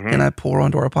and I pour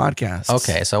onto our podcast.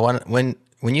 Okay, so when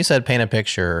you said paint a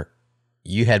picture,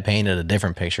 you had painted a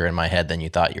different picture in my head than you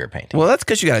thought you were painting. Well, that's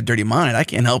because you got a dirty mind. I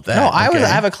can't help that. No, I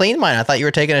have a clean mind. I thought you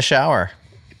were taking a shower.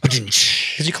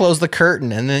 Because you close the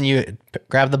curtain and then you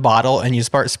grab the bottle and you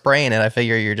start spraying it. I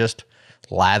figure you're just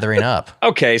lathering up.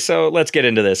 Okay, so let's get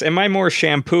into this. Am I more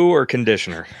shampoo or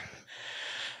conditioner?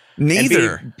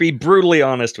 Neither. Be brutally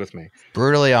honest with me.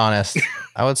 Brutally honest.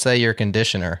 I would say you're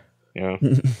conditioner. Yeah.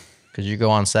 Because you go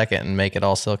on second and make it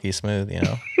all silky smooth,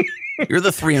 You're the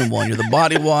 3-in-1. You're the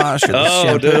body wash, you're the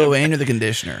shampoo, and you're the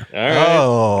conditioner. All right.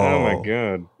 Oh my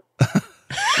God.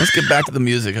 Let's get back to the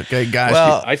music, okay, guys?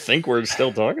 Well, I think we're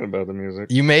still talking about the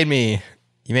music. You made me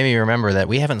remember that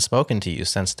we haven't spoken to you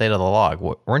since State of the Log.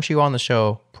 Weren't you on the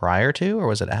show prior to, or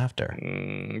was it after?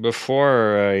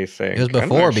 Before, I think. It was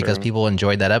before because people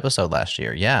enjoyed that episode last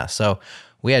year. Yeah. So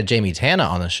we had Jamie Tanna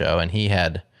on the show, and he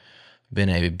had been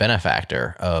a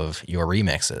benefactor of your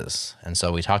remixes. And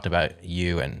so we talked about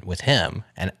you and with him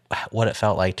and what it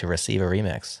felt like to receive a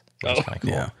remix. Which is kind of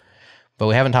cool. Yeah. But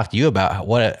we haven't talked to you about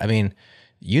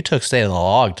you took State of the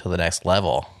Log to the next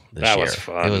level this year. That was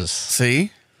fun.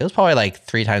 It was probably like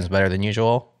 3 times better than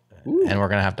usual. Ooh. And we're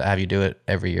going to have you do it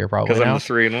every year probably. Because I'm the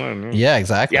 3-in-1. Yeah,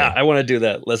 exactly. Yeah, I want to do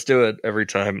that. Let's do it every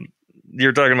time.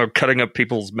 You're talking about cutting up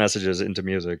people's messages into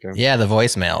music. Huh? Yeah, the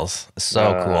voicemails.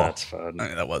 So cool. That's fun.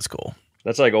 That was cool.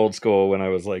 That's like old school when I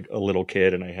was like a little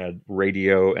kid and I had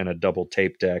radio and a double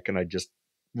tape deck and I just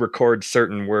record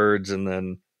certain words and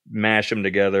then mash them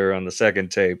together on the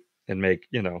second tape and make,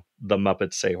 the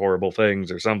Muppets say horrible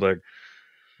things or something.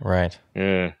 Right.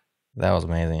 Yeah. That was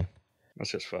amazing.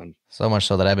 That's just fun. So much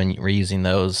so that I've been reusing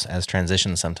those as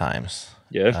transitions sometimes.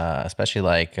 Yeah. Especially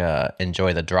like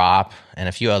enjoy the drop and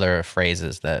a few other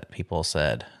phrases that people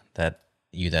said that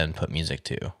you then put music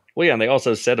to. Well, yeah, and they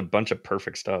also said a bunch of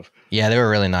perfect stuff. Yeah, they were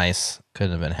really nice.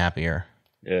 Couldn't have been happier.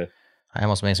 Yeah. I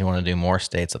almost makes me want to do more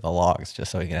states of the logs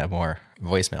just so we can have more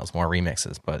voicemails, more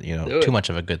remixes. But, too much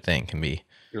of a good thing can be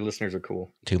Your listeners are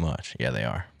cool. too much. Yeah, they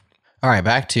are. All right,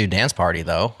 back to Dance Party,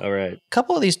 though. All right. A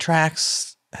couple of these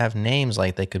tracks have names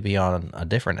like they could be on a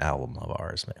different album of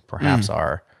ours. Perhaps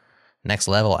our next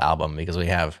level album, because we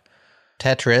have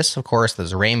Tetris, of course,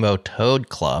 there's Rainbow Toad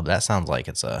Club. That sounds like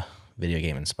it's a video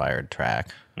game inspired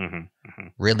track.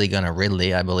 Ridley Gonna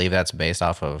Ridley, I believe that's based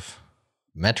off of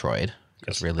Metroid,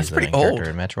 because Ridley's the main character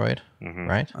in Metroid,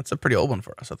 right? That's a pretty old one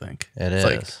for us, I think. It's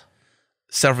like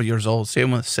several years old.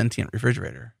 Same with Sentient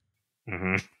Refrigerator.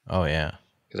 Oh, yeah.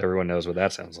 Because everyone knows what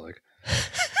that sounds like.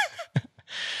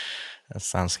 That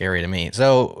sounds scary to me.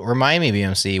 So remind me,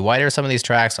 BMC, why are some of these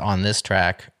tracks on this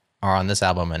track or on this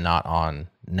album and not on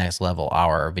Next Level,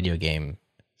 our video game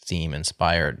theme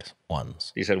inspired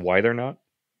ones? You said why they're not?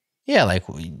 Yeah, like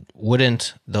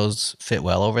wouldn't those fit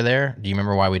well over there? Do you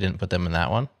remember why we didn't put them in that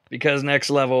one? Because Next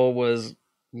Level was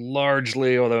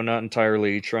largely, although not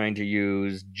entirely, trying to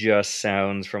use just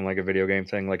sounds from like a video game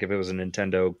thing. Like if it was a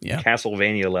Nintendo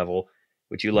Castlevania level,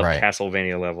 which you love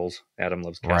Castlevania levels. Adam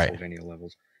loves Castlevania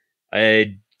levels.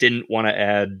 I didn't want to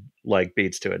add like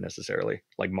beats to it necessarily,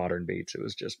 like modern beats. It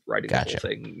was just writing the whole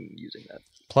thing using that.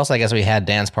 Plus, I guess we had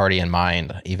Dance Party in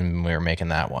mind even when we were making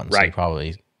that one. So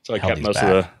So I kept most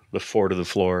of the 4 to the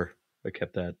floor. I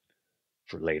kept that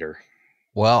for later.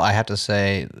 Well, I have to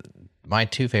say, my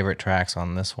 2 favorite tracks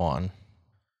on this one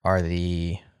are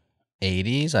the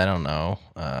 80s. I don't know.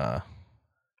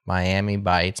 Miami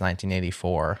Bites,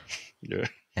 1984. Yeah.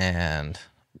 And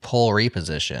Pole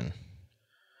Reposition.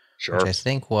 Sure. Which I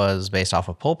think was based off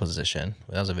of Pole Position.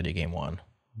 That was a video game one.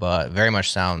 But very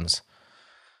much sounds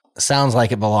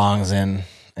like it belongs in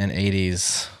an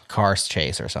 80s car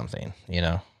chase or something,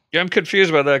 Yeah, I'm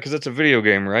confused about that because it's a video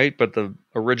game, right? But the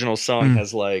original song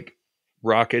has like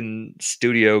rockin'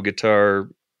 studio guitar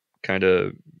kind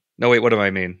of... No, wait, what do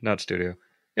I mean? Not studio.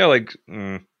 Yeah, like...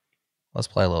 Let's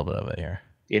play a little bit of it here.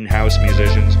 In-house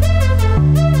musicians.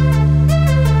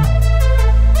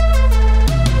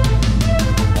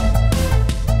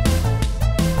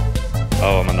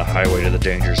 Oh, I'm on the highway to the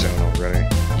danger zone already.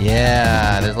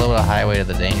 Yeah, there's a little bit of highway to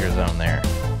the danger zone there.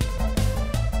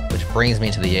 Which brings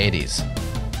me to the 80s.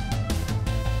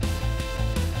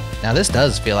 Now this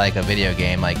does feel like a video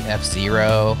game, like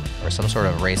F-Zero or some sort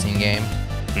of racing game.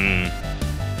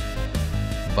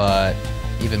 But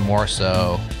even more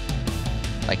so,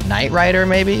 like Knight Rider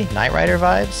maybe? Knight Rider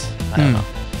vibes? I don't know.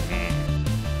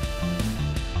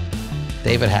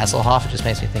 David Hasselhoff, it just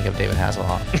makes me think of David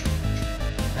Hasselhoff.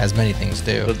 As many things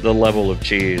do. The level of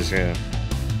cheese, yeah.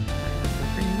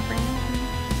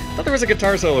 I thought there was a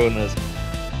guitar solo in this.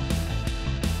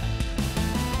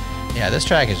 Yeah, this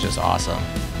track is just awesome.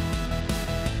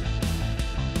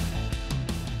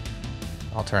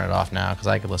 I'll turn it off now because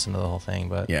I could listen to the whole thing,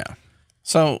 but... Yeah.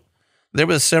 So there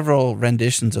was several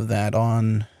renditions of that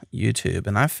on YouTube,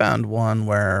 and I found one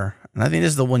where, and I think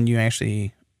this is the one you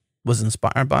actually was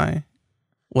inspired by,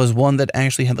 was one that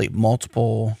actually had like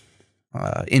multiple...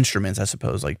 instruments, I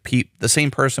suppose, like the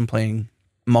same person playing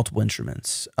multiple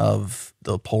instruments of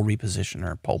the pole reposition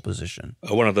or pole position.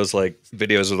 Oh, one of those like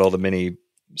videos with all the mini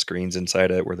screens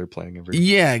inside it where they're playing everything.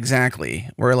 Yeah, exactly.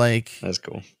 Where like that's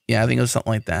cool. Yeah, I think it was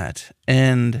something like that.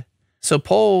 And so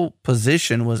pole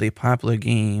position was a popular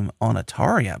game on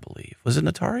Atari, I believe. Was it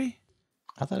an Atari?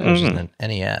 I thought it was just an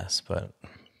NES, but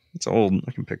it's old.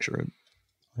 I can picture it.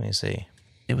 Let me see.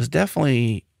 It was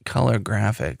definitely color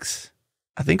graphics.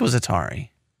 I think it was Atari,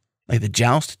 like the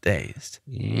Joust days.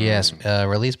 Yes,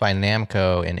 released by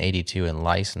Namco in '82 and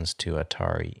licensed to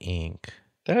Atari Inc.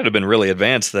 That would have been really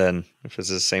advanced then, if it's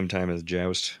the same time as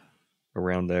Joust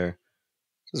around there.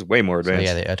 This is way more advanced.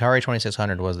 So yeah, the Atari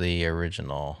 2600 was the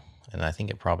original, and I think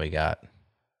it probably got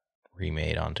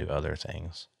remade onto other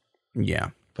things.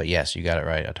 Yeah. But yes, you got it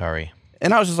right, Atari.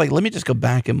 And I was just like, let me just go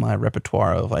back in my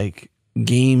repertoire of like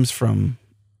games from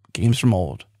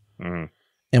old.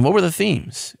 And what were the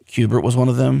themes? Qbert was one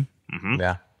of them.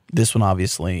 Yeah. This one,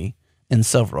 obviously, and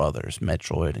several others.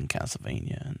 Metroid and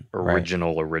Castlevania. And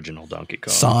original Donkey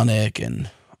Kong. Sonic and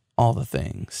all the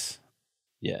things.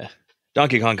 Yeah.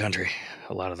 Donkey Kong Country.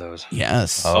 A lot of those.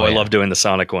 Yes. I love doing the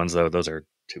Sonic ones, though. Those are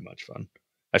too much fun.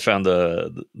 I found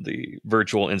the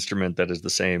virtual instrument that is the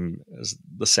same as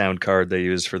the sound card they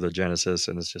used for the Genesis,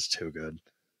 and it's just too good.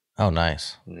 Oh,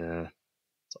 nice. Yeah.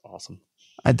 It's awesome.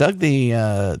 I dug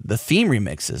the theme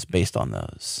remixes based on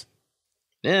those.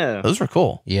 Yeah. Those were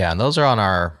cool. Yeah, and those are on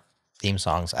our theme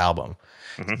songs album.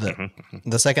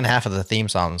 The second half of the theme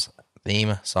songs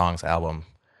album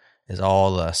is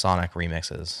all the Sonic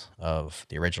remixes of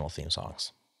the original theme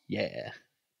songs. Yeah.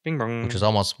 Bing bong. Which is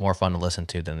almost more fun to listen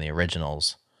to than the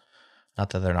originals. Not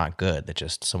that they're not good, they're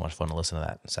just so much fun to listen to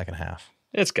that second half.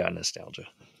 It's got nostalgia.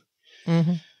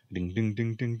 Mm-hmm. Ding ding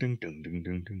ding ding ding ding ding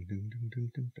ding ding ding ding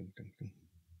ding ding ding ding.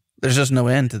 There's just no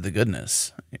end to the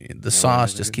goodness. The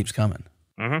sauce just keeps coming.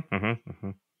 Are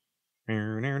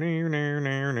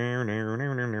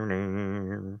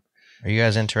you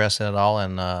guys interested at all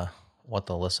in what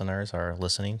the listeners are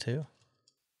listening to?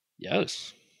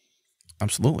 Yes.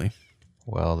 Absolutely.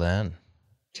 Well then,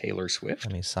 Taylor Swift.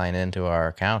 let me sign into our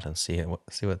account and see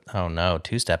what. Oh no,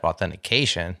 two-step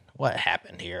authentication. What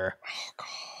happened here? Oh God.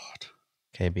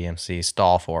 Okay, BMC,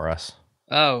 stall for us.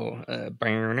 Oh.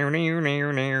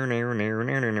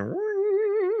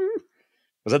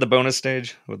 Was that the bonus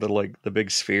stage with the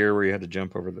big sphere where you had to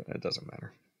jump over the? It doesn't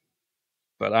matter.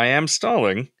 But I am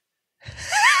stalling.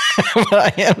 But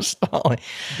I am stalling.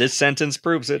 This sentence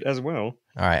proves it as well.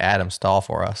 All right, Adam, stall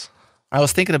for us. I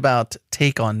was thinking about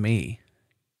Take On Me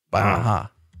by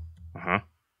Aha Uh-huh.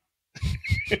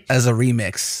 as a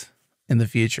remix in the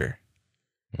future.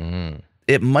 Mm,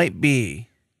 It might be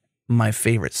my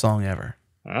favorite song ever.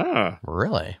 Ah.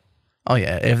 really? Oh,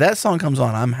 yeah. If that song comes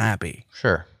on, I'm happy.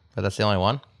 Sure, but that's the only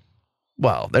one?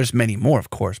 Well, there's many more, of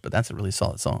course, but that's a really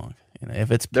solid song. You know,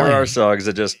 if it's There playing, are songs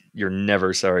that just you're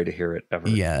never sorry to hear it ever.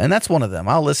 yeah, and that's one of them.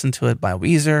 I'll listen to it by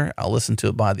Weezer. I'll listen to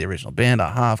it by the original band,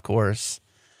 Aha, of course.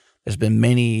 There's been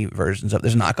many versions of.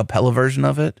 There's an a cappella version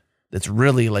of it that's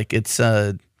really like it's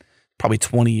probably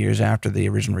 20 years after the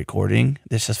original recording.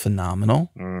 It's just phenomenal,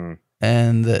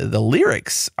 and the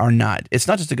lyrics are not. It's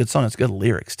not just a good song; it's good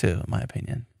lyrics too, in my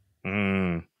opinion.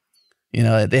 You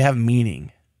know, they have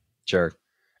meaning. Sure.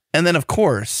 And then, of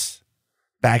course,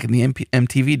 back in the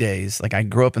MTV days, like I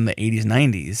grew up in the 80s,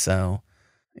 90s, so,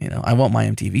 you know, I want my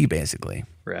MTV basically.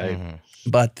 Right.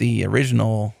 But the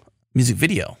original music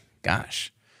video,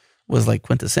 gosh, was like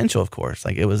quintessential, of course.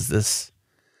 Like it was this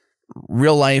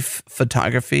real life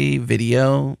photography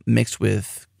video mixed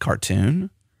with cartoon.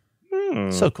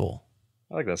 So cool.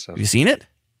 I like that stuff. Have you seen it?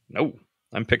 No.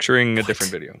 I'm picturing a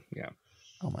different video. Yeah.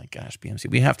 Oh my gosh, BMC.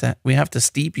 We have to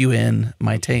steep you in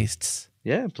my tastes.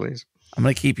 Yeah, please. I'm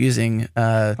going to keep using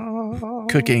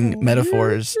cooking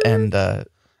metaphors and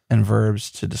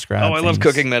verbs to describe. Oh, I love things.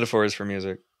 cooking metaphors for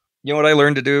music. You know what I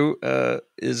learned to do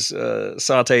is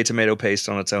saute tomato paste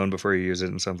on its own before you use it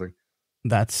in something.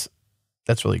 That's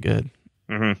really good.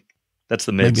 Mm-hmm. That's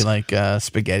the mids. Maybe like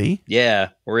spaghetti. Yeah,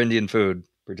 or Indian food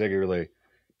particularly,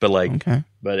 but Okay.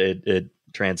 but it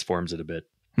transforms it a bit.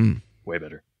 Way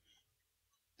better.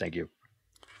 Thank you.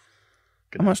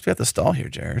 How much do we have to stall here,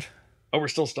 Jared? Oh, we're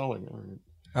still stalling. All right.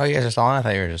 Oh, you guys are stalling? I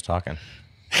thought you were just talking.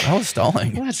 I was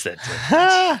stalling. What's that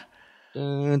difference?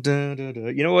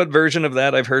 You know what version of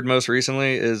that I've heard most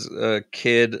recently is a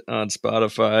kid on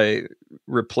Spotify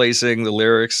replacing the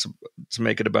lyrics to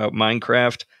make it about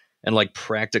Minecraft and like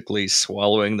practically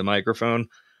swallowing the microphone.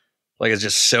 Like it's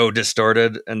just so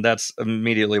distorted. And that's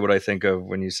immediately what I think of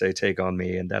when you say Take On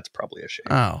Me. And that's probably a shame.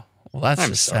 Oh, well, that's I'm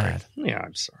just sorry. sad. Yeah,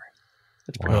 I'm sorry.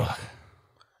 It's pretty Ugh.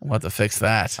 We'll have to fix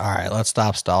that. All right, let's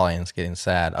stop stalling. It's getting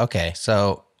sad. Okay,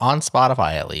 so on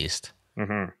Spotify at least,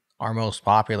 our most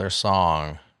popular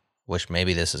song, which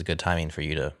maybe this is good timing for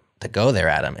you to go there,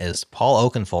 Adam, is Paul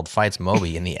Oakenfold Fights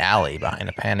Moby in the Alley behind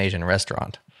a Pan-Asian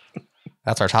restaurant.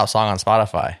 That's our top song on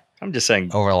Spotify. I'm just saying.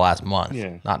 Over the last month.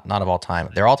 Yeah. Not of all time.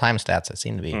 They're all time stats that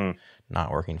seem to be not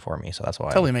working for me, so that's why.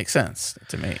 Totally makes sense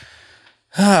to me.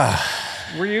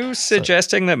 Were you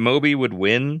suggesting that Moby would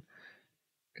win?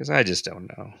 Because I just don't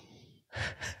know.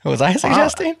 Was I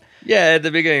suggesting? Yeah, at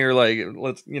the beginning you're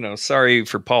like, sorry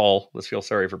for Paul. Let's feel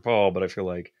sorry for Paul, but I feel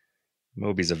like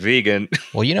Moby's a vegan.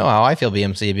 Well, you know how I feel,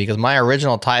 BMC, because my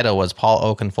original title was Paul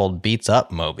Oakenfold Beats Up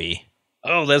Moby.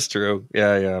 Oh, that's true.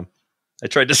 Yeah. I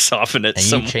tried to soften it and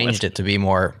somewhat. you changed it to be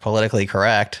more politically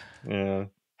correct. Yeah.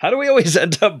 How do we always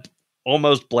end up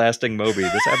almost blasting Moby?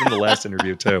 This happened in the last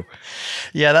interview too.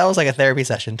 Yeah, that was like a therapy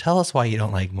session. Tell us why you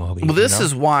don't like Moby. Well, this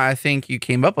is why I think you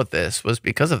came up with this was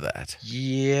because of that.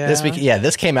 Yeah.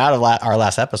 This came out of our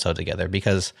last episode together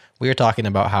because we were talking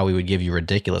about how we would give you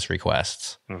ridiculous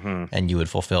requests and you would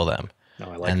fulfill them.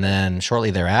 No, I like and that. then shortly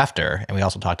thereafter, and we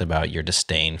also talked about your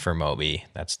disdain for Moby.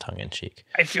 That's tongue in cheek.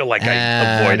 I feel like I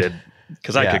avoided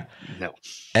because I could. No.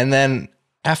 And then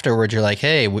afterwards, you're like,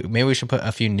 hey, maybe we should put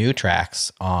a few new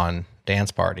tracks on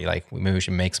Dance Party. Like maybe we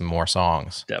should make some more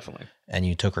songs. Definitely. And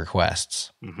you took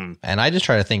requests. And I just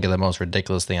tried to think of the most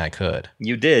ridiculous thing I could.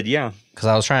 You did, yeah. Because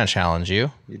I was trying to challenge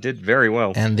you. You did very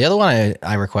well. And the other one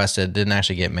I requested didn't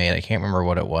actually get made. I can't remember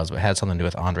what it was, but it had something to do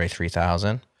with Andre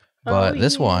 3000. But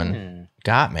this one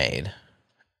got made.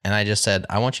 and I just said,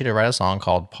 I want you to write a song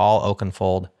called Paul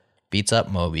Oakenfold Beats Up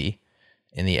Moby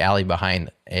in the alley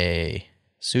behind a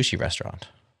sushi restaurant.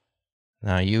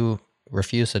 Now, you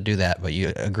refused to do that, but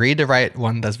you agreed to write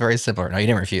one that's very similar. No, you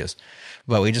didn't refuse,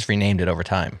 but we just renamed it over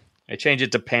time. I changed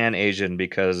it to Pan Asian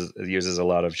because it uses a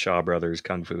lot of Shaw Brothers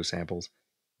kung fu samples,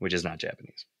 which is not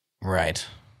Japanese. Right.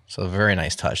 So very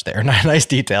nice touch there. Nice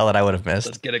detail that I would have missed.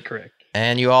 Let's get it correct.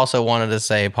 And you also wanted to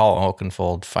say Paul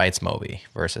Oakenfold fights Moby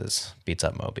versus beats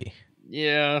up Moby.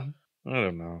 Yeah, I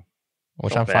don't know.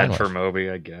 Which Felt I'm fine bad with. for Moby,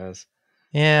 I guess.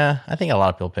 Yeah, I think a lot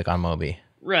of people pick on Moby.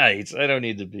 Right. I don't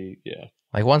need to be, yeah.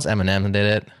 Like once Eminem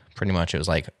did it, pretty much it was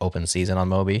like open season on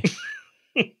Moby.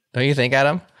 Don't you think,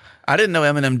 Adam? I didn't know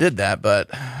Eminem did that, but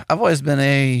I've always been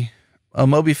a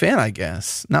Moby fan, I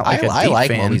guess. Not like I deep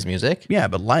like fan. Moby's music. Yeah,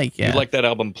 but You like that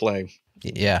album Play.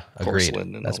 Yeah, agreed.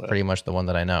 Porcelain and That's all that. pretty much the one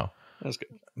that I know. That's good.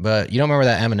 But you don't remember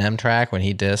that Eminem track when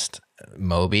he dissed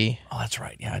Moby? Oh, that's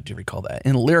right. Yeah, I do recall that.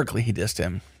 And lyrically, he dissed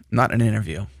him, not in an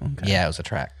interview. Okay. Yeah, it was a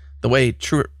track. The way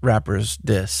true rappers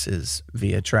diss is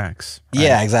via tracks. Right?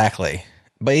 Yeah, exactly.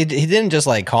 But he didn't just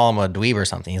like call him a dweeb or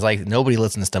something. He's like, nobody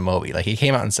listens to Moby. Like he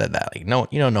came out and said that. Like no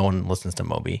one listens to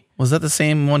Moby. Was that the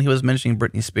same one he was mentioning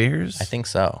Britney Spears? I think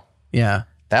so. Yeah.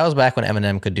 That was back when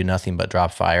Eminem could do nothing but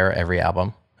drop fire every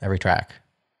album, every track.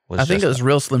 I think it was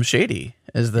Real Slim Shady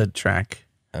is the track.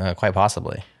 Quite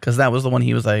possibly. Because that was the one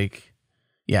he was like,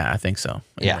 yeah, I think so.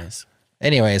 Anyways. Yeah.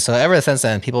 Anyway, so ever since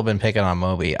then, people have been picking on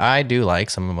Moby. I do like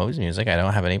some of Moby's music. I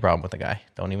don't have any problem with the guy.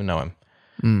 Don't even know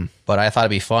him. But I thought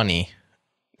it'd be funny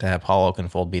to have Paul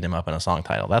Oakenfold beat him up in a song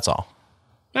title. That's all.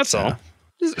 That's all.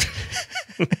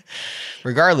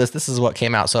 Regardless, this is what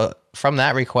came out. So from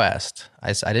that request,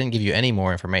 I didn't give you any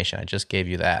more information. I just gave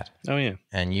you that. Oh, yeah.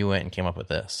 And you went and came up with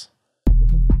this.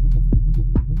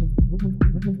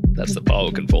 That's the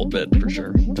Paul Oakenfold bit for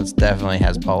sure. This definitely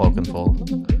has Paul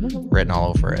Oakenfold written all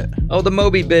over it. Oh, the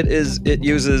Moby bit it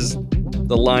uses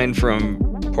the line from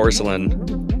Porcelain.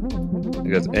 It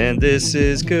goes, and this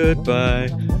is goodbye.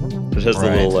 It has the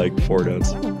Right. little like 4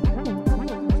 notes. 5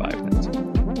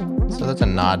 notes. So that's a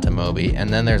nod to Moby. And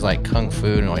then there's like kung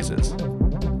fu noises.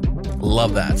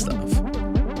 Love that stuff.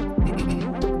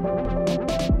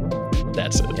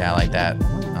 That's it. Yeah, I like that.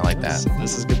 I like that.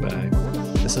 This is goodbye.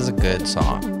 This is a good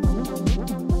song.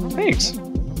 Thanks.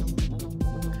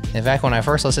 In fact, when I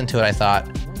first listened to it, I thought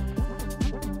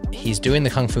he's doing the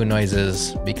kung fu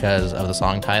noises because of the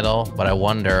song title, but I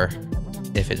wonder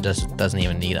if it just doesn't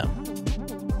even need them.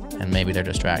 And maybe they're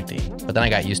distracting. But then I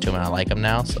got used to them and I like them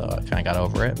now, so I kind of got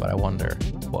over it, but I wonder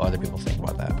what other people think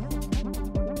about that.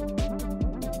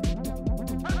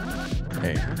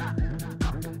 Hey.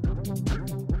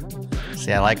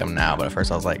 See, I like them now, but at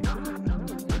first I was like,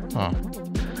 huh.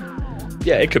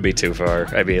 Yeah, it could be too far.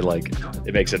 I mean, like,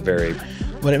 it makes it very...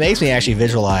 But it makes me actually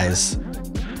visualize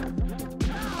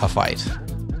a fight.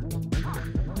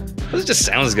 But it just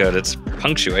sounds good. It's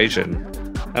punctuation.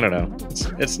 I don't know.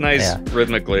 It's nice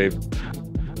rhythmically,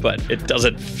 but it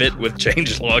doesn't fit with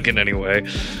changelog in any way.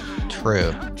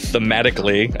 True.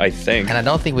 Thematically, I think. And I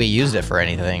don't think we used it for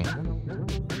anything.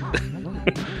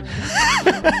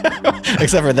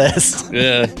 Except for this.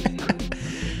 Yeah.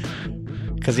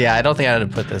 Because, I don't think I had to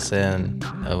put this in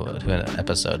to an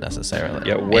episode necessarily.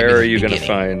 Yeah, Maybe where the are you going to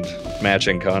beginning. find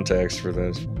matching context for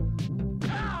this?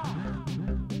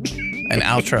 An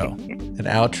outro. An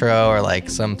outro or like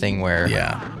something where...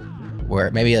 Yeah.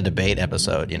 Where maybe a debate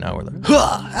episode, where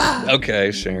the...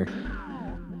 Okay, sure.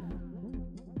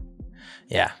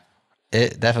 Yeah.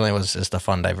 It definitely was just a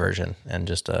fun diversion and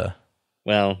just a...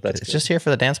 Well, that's It's good. just here for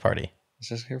the dance party. It's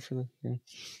just here for the... Yeah.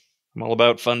 I'm all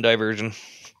about fun diversion.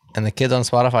 And the kids on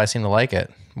Spotify seem to like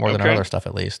it more than our Okay. other stuff,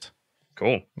 at least.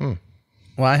 Cool. Well,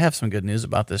 I have some good news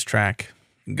about this track.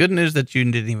 Good news that you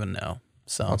didn't even know.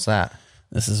 So What's that?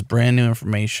 this is brand new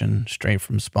information straight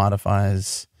from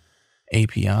Spotify's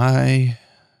API.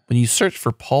 When you search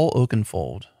for Paul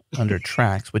Oakenfold under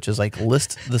tracks, which is like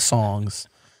list the songs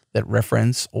that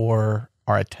reference or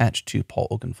are attached to Paul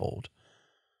Oakenfold,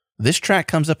 this track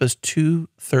comes up as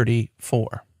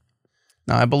 234.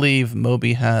 Now, I believe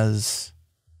Moby has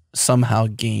somehow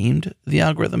gamed the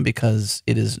algorithm because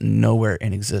it is nowhere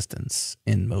in existence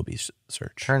in Moby's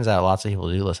search. Turns out lots of people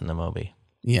do listen to Moby.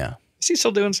 Yeah. Is he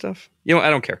still doing stuff? I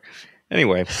don't care.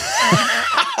 Anyway.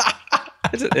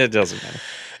 It doesn't matter.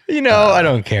 I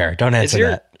don't care. Don't answer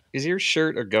that. Is your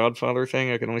shirt a Godfather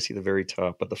thing? I can only see the very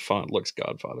top, but the font looks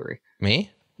Godfathery.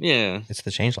 Me? Yeah, It's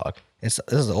the changelog. This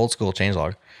is the old school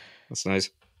changelog. that's nice.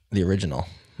 The original.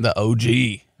 The OG.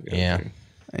 Yeah.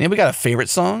 And we got a favorite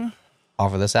song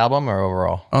Off of this album or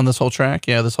overall? on this whole track.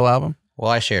 Yeah, this whole album. Well,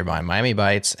 I shared mine. Miami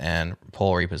Bites and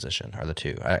Pole Reposition are the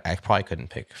two. I probably couldn't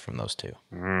pick from those two.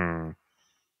 I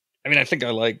mean,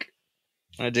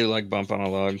 I do like Bump on a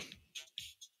Log.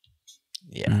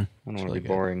 Yeah. I don't want to be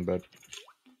boring, but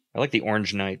I like the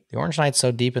Orange Knight. The Orange Knight's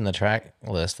so deep in the track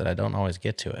list that I don't always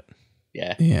get to it.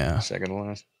 Yeah. Yeah. Second to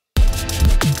last.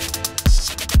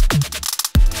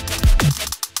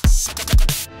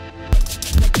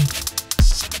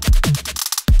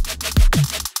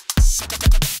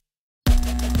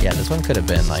 Yeah, this one could have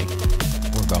been like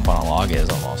where Bump on a Log is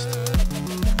almost.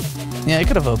 Yeah, it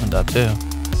could have opened up too.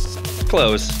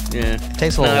 Close. Yeah. It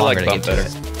takes a little I longer like to Bump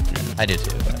get to better. it. I do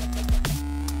too, but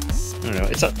I don't know.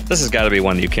 This has got to be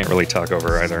one you can't really talk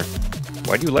over either.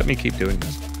 Why do you let me keep doing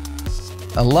this?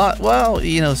 A lot. Well,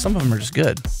 some of them are just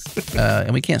good,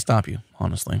 and we can't stop you.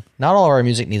 Honestly, not all of our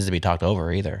music needs to be talked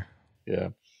over either. Yeah,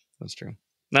 that's true.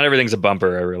 Not everything's a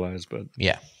bumper, I realize, but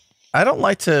yeah, I don't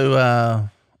like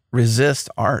to resist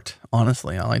art.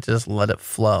 Honestly, I like to just let it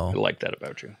flow. I like that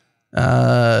about you.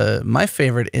 My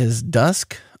favorite is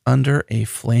Dusk Under a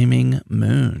Flaming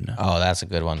Moon. Oh, that's a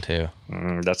good one too.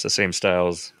 That's the same style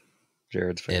as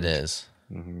Jared's favorite. It is.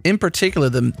 Mm-hmm. In particular,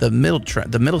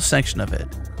 the middle section of it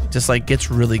just like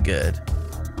gets really good.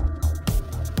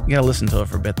 You gotta listen to it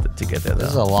for a bit to get there, though. This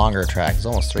is a longer track. It's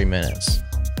almost 3 minutes.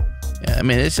 Yeah, I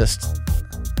mean, it's just...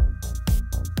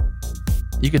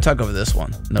 You could talk over this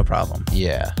one, no problem.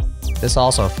 Yeah. This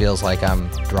also feels like I'm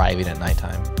driving at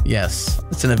nighttime. Yes,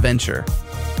 it's an adventure.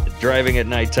 Driving at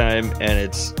nighttime, and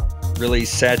it's really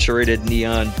saturated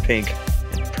neon pink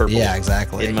and purple. Yeah,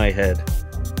 exactly. In my head.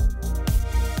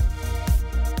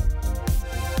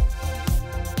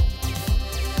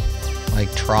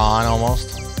 Like Tron,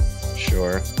 almost.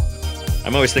 Sure.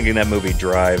 I'm always thinking that movie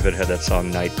Drive. It had that song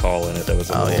Night Call in it. That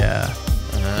was a little, yeah.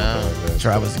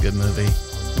 Drive was a good movie.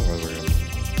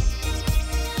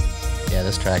 Yeah,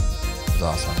 this track is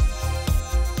awesome.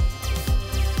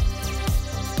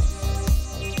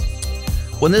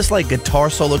 When this like guitar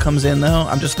solo comes in, though,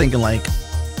 I'm just thinking like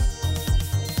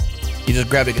you just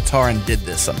grabbed a guitar and did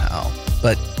this somehow,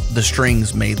 but the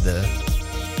strings made the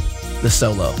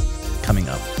solo coming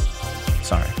up.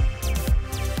 Sorry.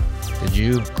 Did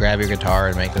you grab your guitar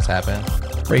and make this happen?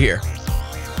 Right here.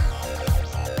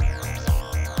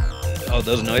 Oh,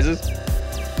 those noises?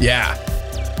 Yeah.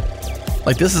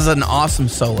 Like, this is an awesome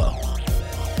solo.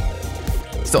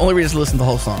 It's the only reason to listen to the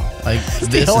whole song. Like, it's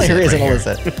this the only is reason right to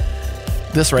listen.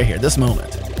 This right here, this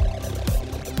moment.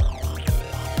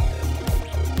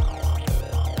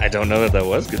 I don't know that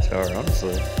was guitar,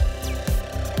 honestly.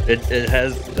 It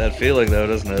has that feeling, though,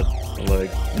 doesn't it?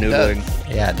 Like, noodling.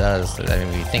 Yeah, it does. I mean,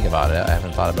 when you think about it, I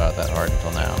haven't thought about it that hard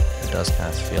until now. It does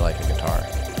kind of feel like a guitar.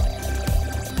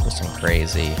 Just some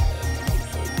crazy...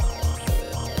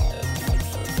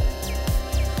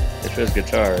 If it was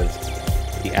guitar, it's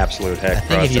the absolute heck. I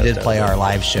think if you did play our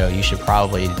live show, you should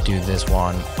probably do this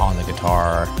one on the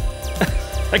guitar.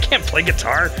 I can't play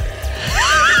guitar.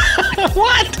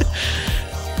 What?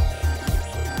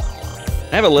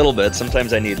 I have a little bit.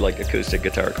 Sometimes I need like acoustic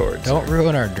guitar chords. Don't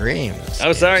ruin our dreams.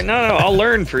 Oh, sorry. No, I'll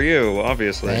learn for you,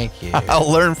 obviously. Thank you.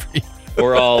 I'll learn for you.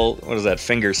 Or I'll, what is that,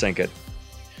 finger sync it.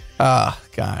 Oh,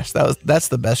 gosh. That's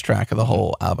the best track of the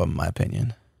whole album, in my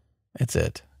opinion. It's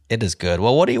it. It is good.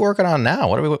 Well, what are you working on now?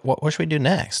 What should we do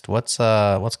next? What's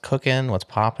cooking? What's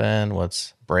popping?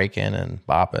 What's breaking and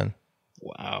bopping?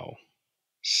 Wow.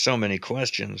 So many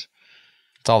questions.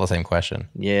 It's all the same question.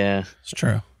 Yeah. It's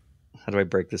true. How do I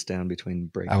break this down between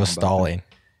breaking? I was and bopping? stalling.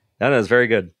 No, it's very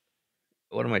good.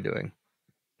 What am I doing?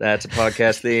 That's a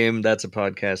podcast theme. That's a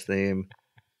podcast theme.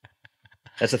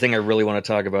 That's the thing I really want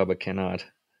to talk about but cannot.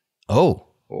 Oh.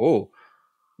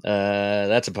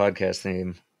 That's a podcast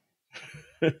theme.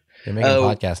 You're making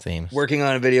podcast themes. Working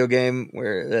on a video game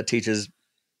that teaches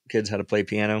kids how to play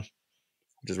piano,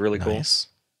 which is really cool.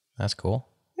 That's cool.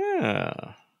 Yeah.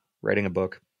 Writing a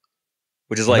book.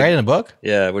 Which is like writing a book?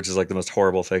 Yeah, which is like the most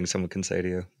horrible thing someone can say to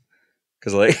you.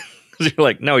 Because you're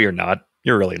like, no, you're not.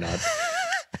 You're really not.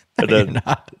 And then you're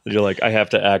not. You're like, I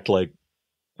have to act like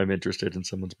I'm interested in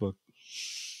someone's book.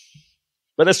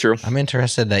 But that's true. I'm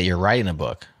interested that you're writing a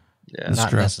book. Yeah,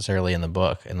 not necessarily in the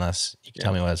book, unless you can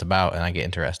tell me what it's about and I get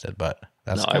interested. But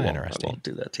that's kind of interesting. I won't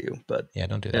do that to you. But yeah,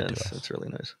 don't do that to us. It's really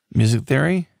nice. Music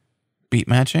theory, beat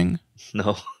matching.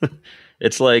 No,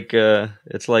 it's like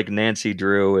Nancy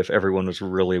Drew. If everyone was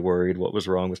really worried what was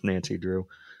wrong with Nancy Drew,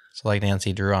 so like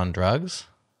Nancy Drew on drugs.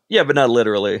 Yeah, but not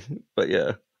literally. But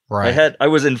yeah, right. I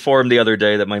was informed the other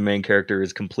day that my main character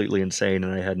is completely insane,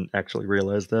 and I hadn't actually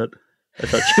realized that. I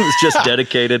thought she was just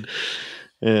dedicated.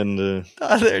 And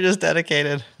they're just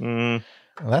dedicated. Mm.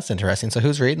 Well, that's interesting. So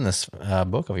who's reading this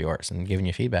book of yours and giving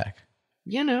you feedback?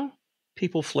 You know,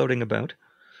 People floating about.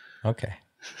 Okay.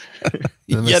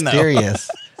 The mysterious.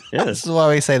 Yes. This is why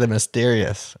we say the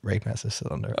mysterious Rake Master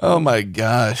Cylinder. Oh my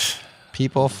gosh.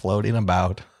 People floating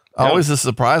about. Always a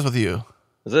surprise with you.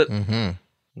 Is it?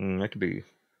 Mm-hmm. That could be.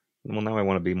 Well, now I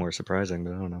want to be more surprising,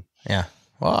 but I don't know. Yeah.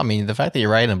 Well, I mean, the fact that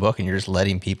you're writing a book and you're just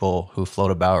letting people who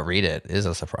float about read it is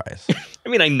a surprise. I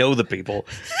mean, I know the people.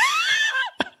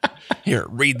 Here,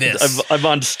 read this. I'm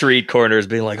on street corners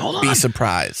being like, hold on. Be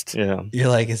surprised. Yeah. You're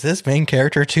like, is this main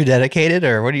character too dedicated,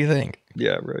 or what do you think?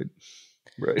 Yeah, right.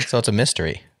 Right. So it's a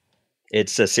mystery.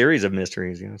 It's a series of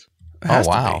mysteries, yes. It has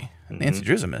Oh, to wow. be. Nancy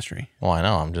Drew's a mystery. Well, I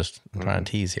know. I'm trying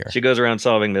to tease here. She goes around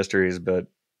solving mysteries, but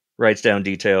writes down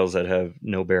details that have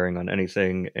no bearing on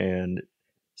anything and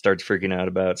starts freaking out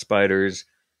about spiders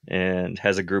and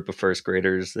has a group of first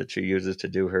graders that she uses to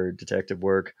do her detective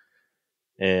work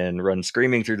and runs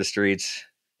screaming through the streets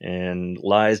and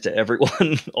lies to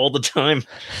everyone all the time.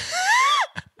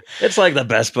 It's like the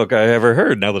best book I ever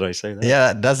heard, now that I say that. Yeah,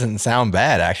 that doesn't sound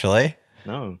bad, actually.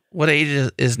 No. What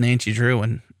age is Nancy Drew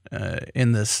when,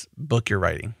 in this book you're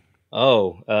writing?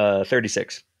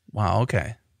 36. Wow,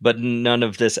 okay. But none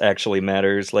of this actually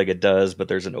matters like it does, but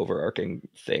there's an overarching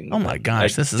thing. Oh my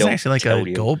gosh, this is actually like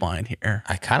a gold mine here.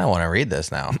 I kind of want to read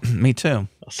this now. Me too.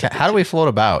 How do we float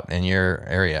about in your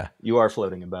area? You are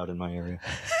floating about in my area.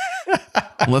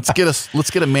 Let's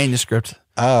get a manuscript.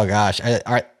 Oh gosh,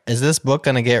 is this book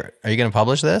are you gonna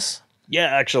publish this? Yeah,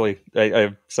 actually, I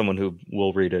have someone who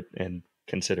will read it and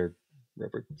consider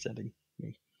representing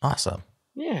me. Awesome.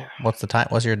 Yeah. What's the time?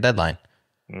 What's your deadline?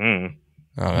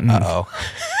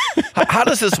 How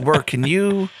does this work? Can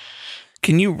you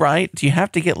write? Do you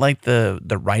have to get like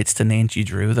the rights to Nancy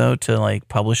Drew though to like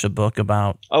publish a book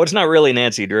about? Oh, it's not really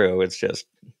Nancy Drew. It's just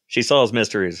she solves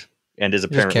mysteries and is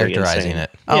apparently just characterizing insane.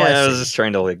 it. Yeah, I was just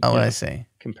trying to like. Oh, I see.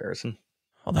 Comparison.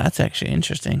 Well, that's actually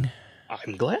interesting.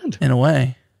 I'm glad. In a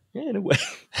way. Yeah, in a way.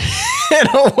 In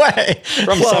a way.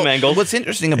 From some angles. What's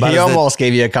interesting about he it is almost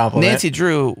gave you a compliment. Nancy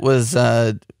Drew was,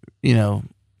 a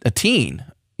teen,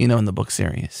 in the book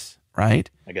series, right?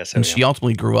 I guess so. And she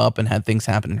ultimately grew up and had things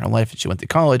happen in her life, and she went to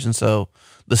college. And so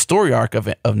the story arc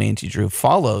of Nancy Drew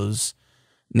follows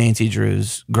Nancy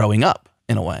Drew's growing up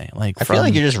in a way. Like I feel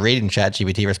like you're just reading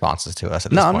ChatGPT responses to us.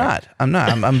 At this point. I'm not.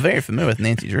 I'm very familiar with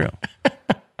Nancy Drew.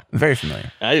 Very familiar.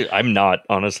 I'm not,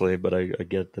 honestly, but I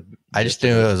get the. I just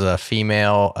knew it was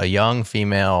a young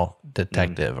female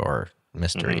detective or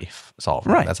mystery solver.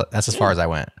 Right. That's as far as I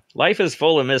went. Life is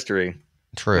full of mystery.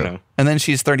 True. And then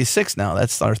she's 36 now.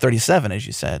 Or 37, as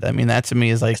you said. I mean, that to me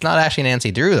is like. It's not actually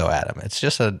Nancy Drew, though, Adam. It's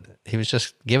just he was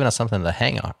just giving us something to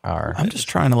hang our. I'm just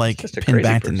trying to like pin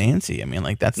back to Nancy. I mean,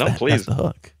 like that's the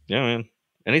hook. Yeah, man.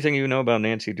 Anything you know about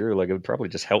Nancy Drew, like it would probably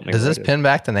just help me. Does this pin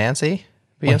back to Nancy?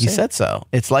 Well, he said so.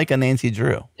 It's like a Nancy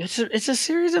Drew. It's a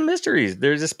series of mysteries.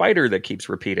 There's a spider that keeps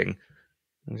repeating.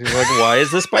 And she's like, why is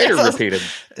the spider repeating?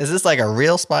 Is this like a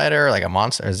real spider, like a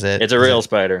monster? Is it? It's a real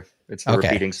spider. It's the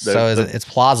repeating. It's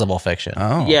plausible fiction.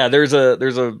 Oh, yeah. There's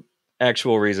a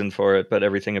actual reason for it, but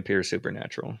everything appears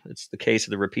supernatural. It's the case of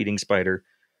the repeating spider,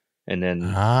 and then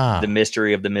the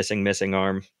mystery of the missing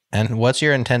arm. And what's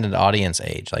your intended audience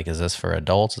age? Like, is this for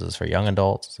adults? Is this for young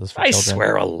adults? Is this for children? I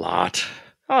swear a lot.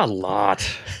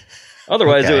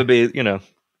 Otherwise, it would be,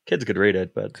 kids could read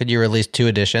it, but. Could you release 2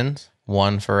 editions?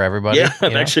 One for everybody? Yeah,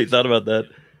 I've actually thought about that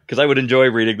because I would enjoy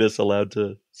reading this aloud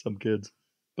to some kids,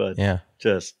 but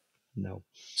just no.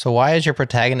 So why is your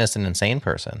protagonist an insane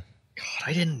person? God,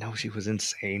 I didn't know she was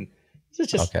insane. It's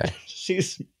just,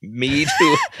 she's me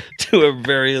to a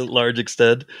very large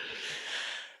extent.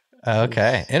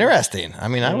 Okay, interesting. I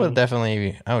mean, I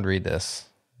would read this.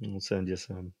 I'll send you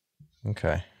some.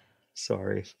 Okay.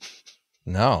 Sorry.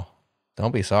 No,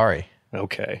 don't be sorry.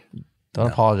 Okay.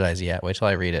 Don't apologize yet. Wait till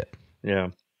I read it. Yeah.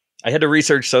 I had to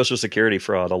research Social Security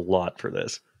fraud a lot for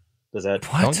this. Does that?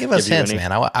 Don't give us hints,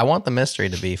 man. I want the mystery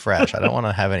to be fresh. I don't want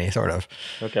to have any sort of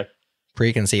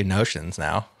preconceived notions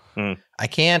now. I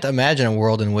can't imagine a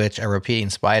world in which a repeating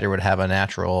spider would have a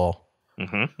natural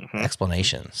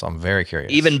explanation. So I'm very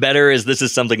curious. Even better is this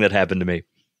is something that happened to me.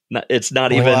 It's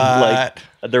not even like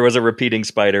there was a repeating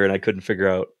spider and I couldn't figure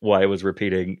out why it was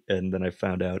repeating. And then I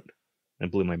found out and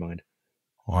it blew my mind.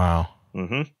 Wow.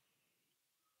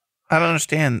 I don't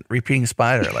understand repeating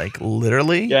spider, like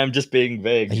literally. Yeah, I'm just being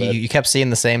vague. You kept seeing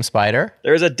the same spider?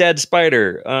 There's a dead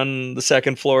spider on the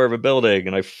second floor of a building,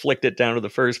 and I flicked it down to the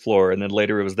first floor, and then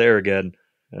later it was there again.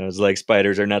 And I was like,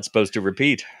 spiders are not supposed to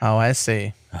repeat. Oh, I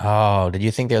see. Oh, did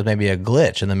you think there was maybe a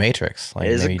glitch in the Matrix? Like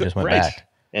maybe you just went back.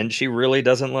 And she really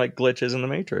doesn't like glitches in the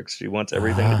Matrix. She wants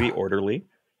everything to be orderly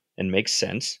and make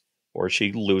sense, or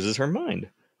she loses her mind.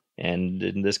 And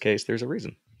in this case, there's a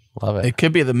reason. Love it. It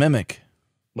could be the mimic.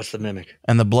 What's the mimic?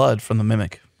 And the blood from the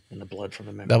mimic. And the blood from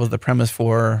the mimic. That was the premise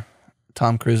for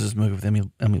Tom Cruise's movie with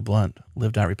Emily Blunt,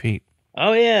 Live, Die, Repeat.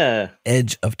 Oh, yeah.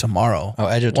 Edge of Tomorrow. Oh,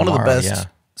 Edge of One Tomorrow, of the best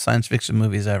yeah. science fiction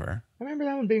movies ever. I remember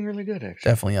that one being really good, actually.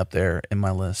 Definitely up there in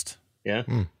my list. Yeah?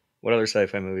 What other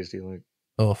sci-fi movies do you like?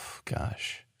 Oh,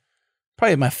 gosh.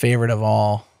 Probably my favorite of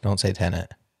all. Don't say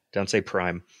Tenet. Don't say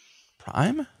Prime.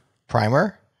 Prime?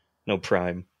 Primer? No,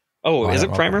 Prime. Oh, I is don't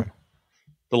it know Primer? Primer.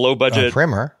 The low-budget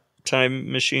Primer.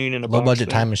 time machine in a Low box budget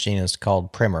thing? time machine is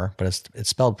called Primer, but it's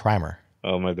spelled Primer.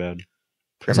 Oh, my bad.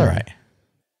 That's all right.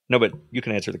 No, but you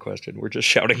can answer the question. We're just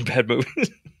shouting bad movies.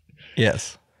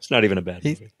 Yes. It's not even a bad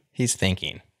movie. He's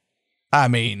thinking. I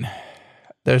mean,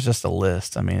 there's just a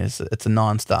list. I mean, it's a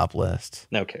nonstop list.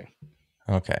 Okay.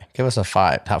 Okay. Give us a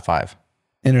top five.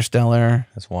 Interstellar,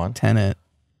 That's 1, Tenet,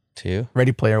 2,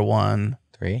 Ready Player One,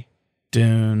 3.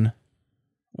 Dune.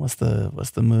 What's the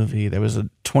movie? There was a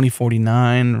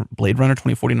 2049, Blade Runner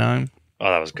 2049.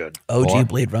 Oh, that was good. OG 4.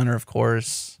 Blade Runner, of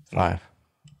course. 5.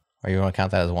 Are you going to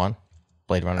count that as 1?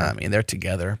 Blade Runner? I mean, they're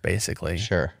together, basically.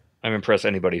 Sure. I'm impressed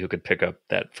anybody who could pick up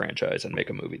that franchise and make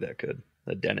a movie that good.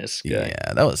 The Dennis guy.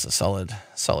 Yeah, that was a solid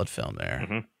film there.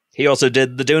 Mm-hmm. He also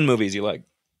did the Dune movies you like.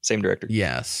 Same director.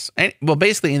 Yes. And, well,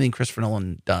 basically anything Christopher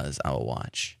Nolan does, I will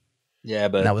watch. Yeah,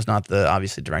 but And that was not the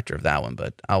obviously director of that one,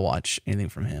 but I'll watch anything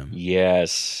from him.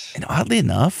 yes. And oddly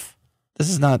enough,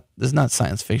 this is not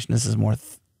science fiction. This is more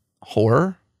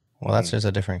horror. Well, that's just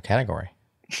a different category.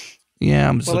 Yeah,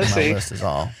 I'm just Well, looking at let's my see. list is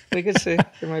all. We could see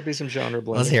there might be some genre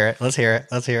blending. Let's hear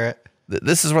it.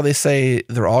 This is where they say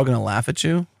they're all going to laugh at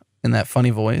you in that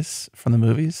funny voice from the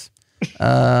movies.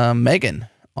 Megan,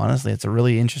 honestly, it's a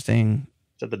really interesting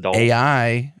Is that the doll?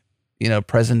 AI,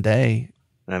 present day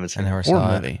I haven't I seen never horror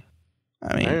saw it. movie.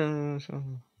 I mean,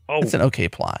 Oh, it's an okay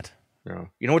plot. no.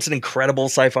 You know what's an incredible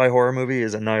sci-fi horror movie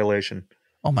is Annihilation.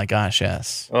 Oh my gosh,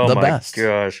 yes. Oh the my best.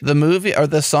 gosh. The movie or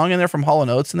the song in there from Hall &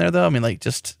 Oates in there though, I mean, like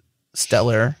just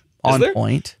stellar, on there?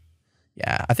 point.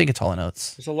 Yeah, I think it's Hall &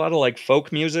 Oates. There's a lot of like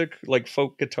folk music, like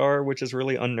folk guitar, which is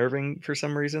really unnerving for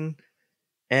some reason.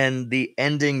 And the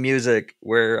ending music,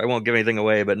 where I won't give anything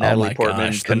away, but Oh Natalie my Portman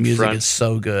gosh, the music confronts is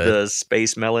so good. the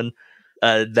space melon,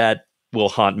 that will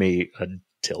haunt me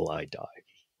until I die.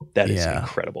 That is Yeah.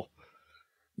 incredible.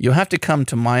 You'll have to come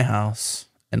to my house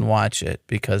and watch it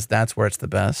because that's where it's the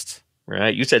best.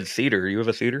 Right? You said theater. You have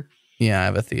a theater? Yeah, I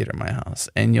have a theater in my house,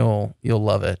 and you'll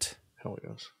love it. Hell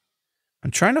yes.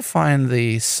 I'm trying to find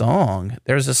the song.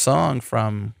 There's a song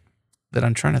from that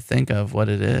I'm trying to think of what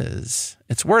it is.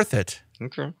 It's worth it.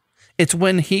 Okay. It's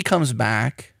when he comes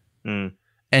back Mm.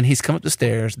 and he's come up the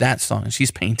stairs. That song.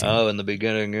 She's painting. Oh, in the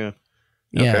beginning, yeah.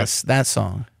 Yes, that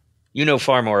song. You know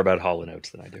far more about Hall &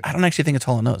 Oates than I do. I don't actually think it's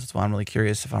Hall & Oates. That's why I'm really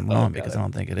curious if I'm wrong got because it. I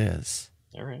don't think it is.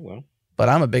 All right, well. But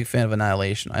I'm a big fan of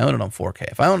Annihilation. I own it on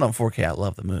 4K. If I own it on 4K, I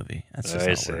love the movie. That's just I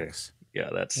how see. it works. Yeah,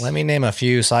 that's... Let me name a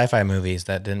few sci-fi movies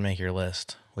that didn't make your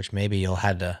list, which maybe you might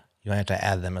have to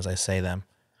add them as I say them.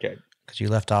 Okay. Because you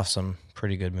left off some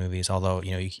pretty good movies, although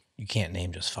you can't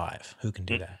name just 5. Who can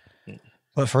do that?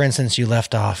 But for instance, you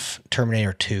left off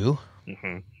Terminator 2.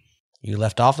 Mm-hmm. You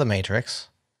left off The Matrix.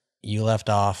 You left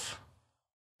off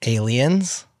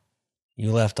Aliens.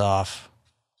 You left off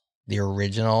the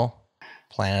original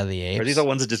Planet of the Apes. Are these all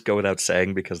ones that just go without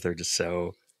saying because they're just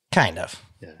so... Kind of.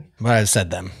 Yeah. But I said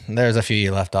them. There's a few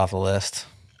you left off the list.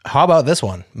 How about this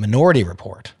one? Minority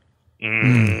Report.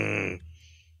 That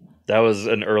was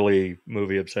an early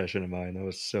movie obsession of mine. That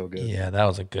was so good. Yeah, that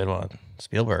was a good one.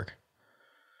 Spielberg.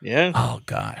 Yeah? Oh,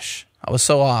 gosh. I was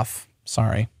so off.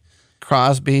 Sorry.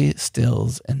 Crosby,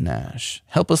 Stills, and Nash.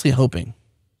 Helplessly Hoping.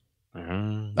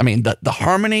 I mean, the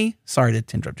harmony. Sorry to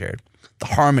interrupt, Jared. The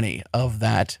harmony of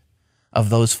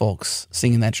those folks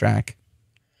singing that track.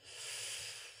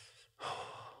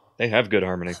 They have good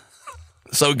harmony.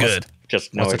 So good.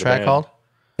 Just know What's the the track band. called?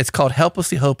 It's called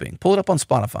Helplessly Hoping. Pull it up on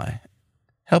Spotify.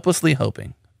 Helplessly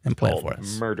Hoping. And play it Called for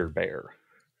us. Murder Bear.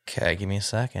 Okay, give me a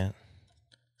second.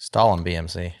 Stalin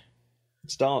BMC.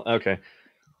 Stall. Okay.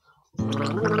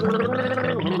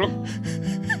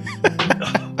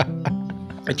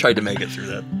 I tried to make it through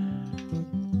that.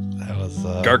 That was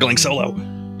Gargling solo.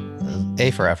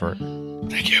 A for effort.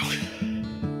 Thank you.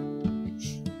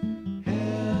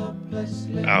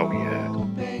 Oh, yeah.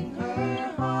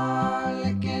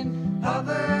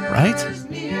 Right? I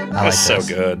like That's so this.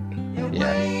 good.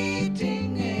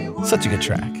 Yeah. Such a good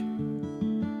track.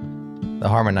 The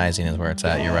harmonizing is where it's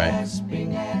at. You're right.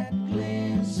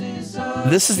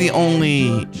 This is the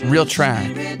only real track,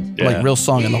 Yeah. like real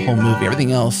song in the whole movie.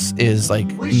 Everything else is like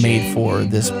made for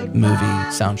this movie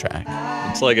soundtrack.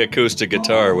 It's like acoustic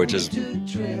guitar, which is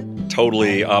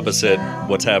totally opposite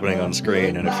what's happening on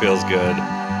screen, and it feels good.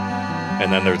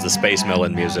 And then there's the Space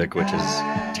Melon music, which is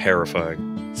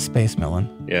terrifying. Space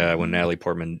Melon. Yeah, when Natalie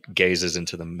Portman gazes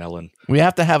into the melon. We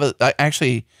have to have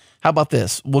actually, how about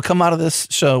this? We'll come out of this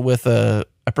show with a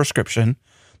prescription.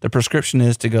 The prescription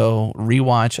is to go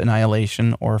rewatch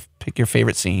Annihilation or pick your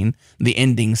favorite scene, the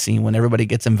ending scene when everybody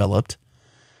gets enveloped,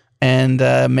 and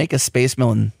make a Space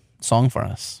Melon song for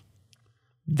us.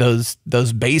 Those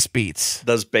bass beats.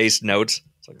 Those bass notes.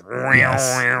 It's like,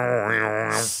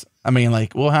 yes. I mean,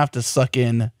 like, we'll have to suck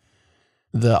in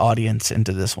the audience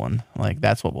into this one. Like,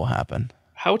 that's what will happen.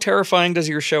 How terrifying does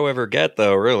your show ever get,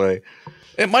 though, really?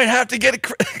 It might have to get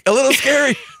a little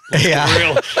scary. Yeah.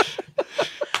 Real.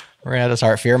 We're going to have to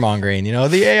start fear-mongering. You know,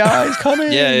 the AI is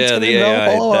coming. Yeah, the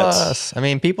AI. Follow us. I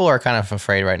mean, people are kind of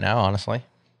afraid right now, honestly.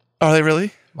 Are they really?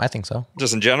 I think so.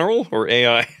 Just in general or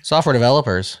AI? Software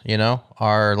developers, you know,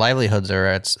 our livelihoods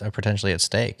are potentially at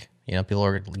stake. You know, people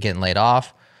are getting laid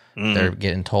off. They're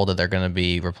getting told that they're going to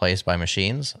be replaced by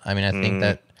machines. I mean, I think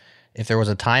that if there was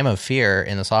a time of fear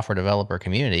in the software developer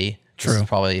community, this is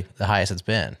probably the highest it's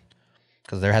been,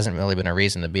 because there hasn't really been a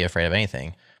reason to be afraid of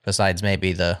anything besides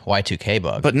maybe the Y2K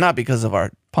bug. But not because of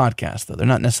our podcast, though. They're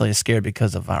not necessarily scared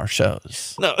because of our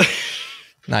shows. No.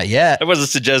 Not yet. I wasn't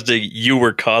suggesting you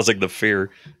were causing the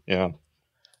fear. Yeah.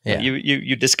 Yeah.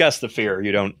 You discuss the fear.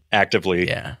 You don't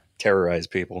actively terrorize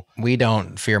people. We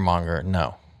don't fearmonger.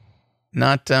 No.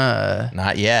 Not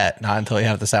yet. Not until you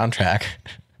have the soundtrack.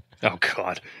 Oh,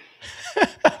 God.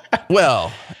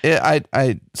 Well,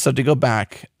 so to go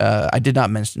back, I did not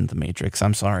mention The Matrix.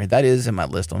 I'm sorry. That is in my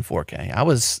list on 4K. I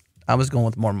was going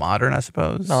with more modern, I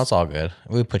suppose. No, it's all good.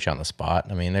 We put you on the spot.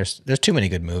 I mean, there's too many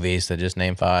good movies to just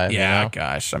name 5. Yeah, you know?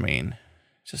 gosh. I mean,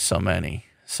 just so many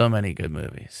good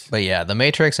movies. But yeah, The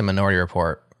Matrix and Minority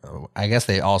Report, I guess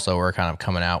they also were kind of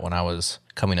coming out when I was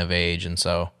coming of age, and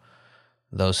so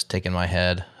those stick in my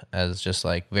head as just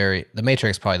like The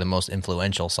Matrix, probably the most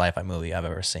influential sci-fi movie I've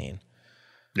ever seen.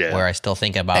 Yeah. Where I still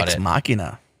think about Ex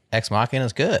Machina. Ex Machina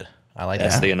is good. I like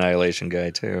That's that. the Annihilation guy,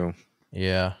 too.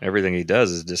 Yeah. Everything he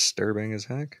does is disturbing as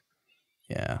heck.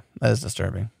 Yeah, that is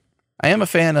disturbing. I am a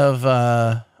fan of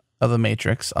The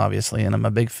Matrix, obviously, and I'm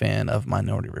a big fan of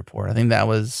Minority Report. I think that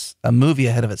was a movie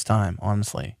ahead of its time,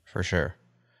 honestly. For sure.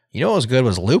 You know what was good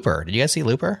was Looper. Did you guys see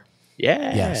Looper?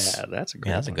 Yeah. Yes. That's a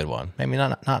good That's a good one. Maybe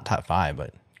not top 5,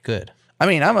 but good. I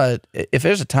mean, if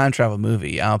there's a time travel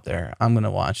movie out there, I'm going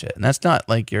to watch it. And that's not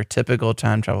like your typical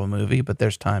time travel movie, but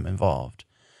there's time involved.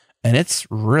 And it's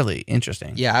really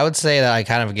interesting. Yeah, I would say that I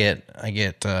kind of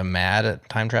get mad at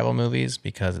time travel movies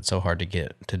because it's so hard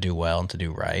to do well and to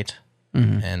do right.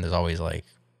 Mm-hmm. And there's always like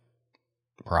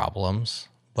problems.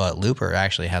 But Looper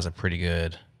actually has a pretty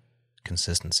good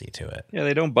consistency to it. Yeah,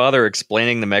 they don't bother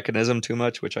explaining the mechanism too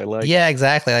much, which I like. Yeah,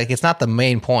 exactly. Like, it's not the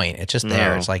main point. It's just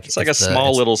there. No. It's like a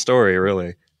small little story,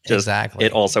 really. Just, exactly.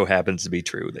 It also happens to be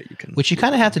true that you can. Which you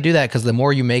kind of have to do that because the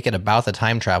more you make it about the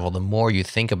time travel, the more you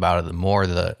think about it, the more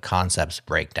the concepts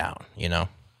break down, you know?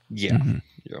 Yeah. Mm-hmm.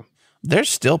 Yeah. There's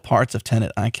still parts of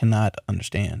Tenet I cannot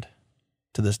understand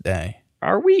to this day.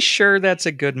 Are we sure that's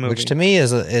a good movie? Which to me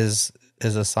is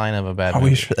a sign of a bad movie. Are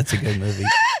we sure that's a good movie?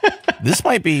 This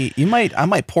might be, I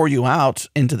might pour you out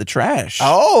into the trash.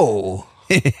 Oh!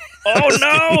 Oh,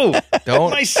 no!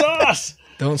 Don't My sauce!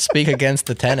 Don't speak against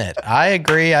the Tenet. I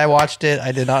agree. I watched it.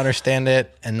 I did not understand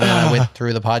it. And then I went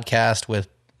through the podcast with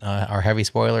our Heavy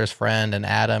Spoilers friend and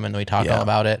Adam, and we talked all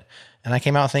about it. And I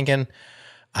came out thinking,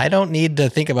 I don't need to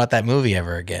think about that movie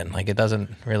ever again. Like, it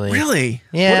doesn't really... Really?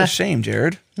 Yeah. What a shame,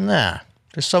 Jared. Nah.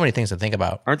 There's so many things to think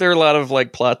about. Aren't there a lot of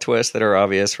like plot twists that are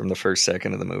obvious from the first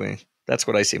second of the movie? That's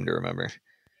what I seem to remember.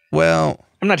 Well,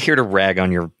 I'm not here to rag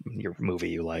on your movie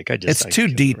you like. It's too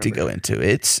deep to go into.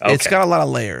 It's got a lot of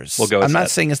layers. We'll go with I'm not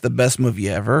that. saying it's the best movie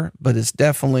ever, but it's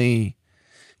definitely,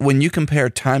 when you compare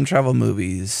time travel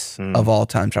movies of all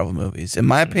time travel movies, in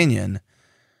my opinion,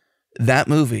 that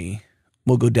movie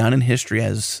will go down in history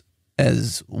as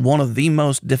one of the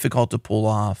most difficult to pull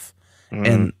off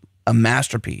and a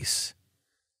masterpiece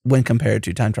when compared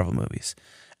to time travel movies.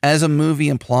 As a movie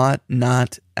and plot,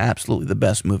 not absolutely the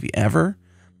best movie ever,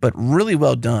 but really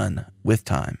well done with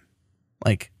time.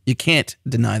 Like, you can't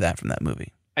deny that from that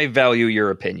movie. I value your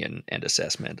opinion and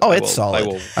assessment. Oh, it's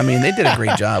solid. I mean, they did a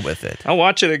great job with it. I'll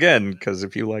watch it again because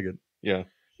if you like it, yeah.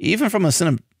 Even from a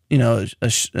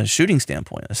shooting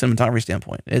standpoint, a cinematography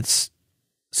standpoint, it's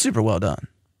super well done.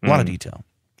 A lot of detail.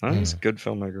 Oh, he's a good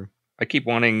filmmaker. I keep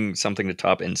wanting something to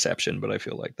top Inception, but I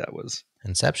feel like that was...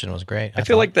 Inception was great. I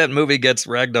feel like that movie gets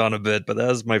ragged on a bit, but that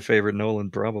was my favorite Nolan,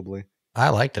 probably. I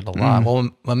liked it a lot. Well,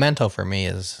 Memento for me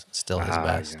is still his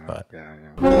best. Yeah, but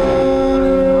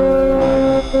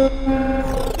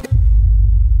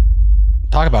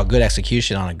talk about good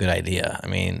execution on a good idea. I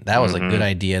mean, that was a good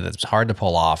idea that's hard to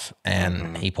pull off,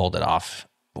 and he pulled it off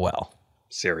well.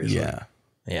 Seriously.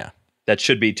 Yeah. That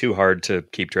should be too hard to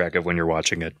keep track of when you're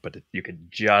watching it, but you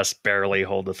could just barely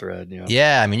hold the thread.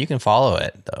 Yeah, I mean, you can follow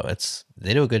it, though.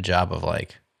 They do a good job of,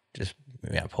 like, just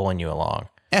pulling you along.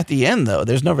 At the end, though,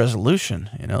 there's no resolution.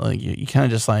 Like you kind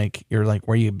of just like, you're like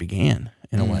where you began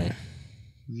in a way.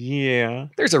 Yeah.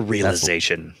 There's a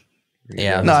realization.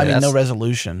 Yeah. No, I mean, no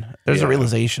resolution. There's a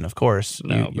realization, of course.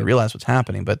 No, you realize what's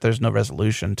happening, but there's no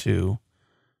resolution to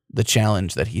the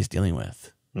challenge that he's dealing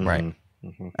with. Right.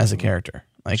 As a character.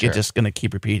 Like, it's just going to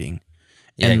keep repeating.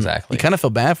 Yeah, and exactly. You kind of feel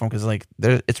bad for him because, like,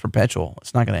 it's perpetual.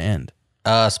 It's not going to end.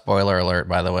 Spoiler alert,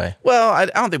 by the way. Well, I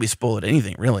don't think we spoiled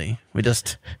anything, really. We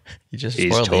just... He's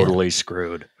totally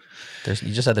screwed. You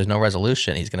just said there's no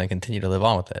resolution. He's going to continue to live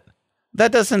on with it.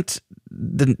 That doesn't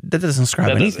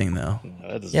describe anything, though.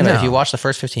 But if you watch the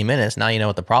first 15 minutes, now you know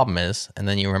what the problem is, and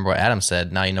then you remember what Adam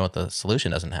said, now you know what the solution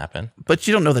doesn't happen. But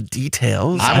you don't know the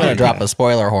details. I'm going to drop a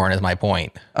spoiler horn as my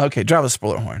point. Okay, drop a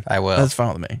spoiler horn. I will. That's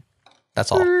fine with me.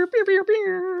 That's all.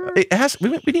 It has.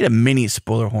 We need a mini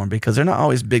spoiler horn because they're not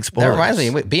always big spoilers. That reminds me,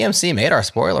 BMC made our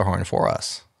spoiler horn for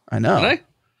us. I know. Did I?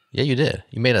 Yeah, you did.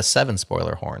 You made us 7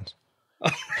 spoiler horns.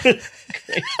 Play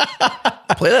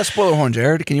that spoiler horn,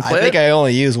 Jared. Can you play it? I think I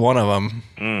only used one of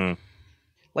them.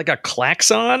 Like a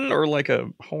klaxon or like a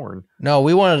horn? No,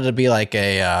 we wanted it to be like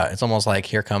it's almost like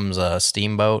Here Comes a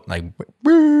Steamboat. Like,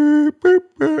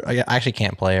 I actually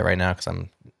can't play it right now because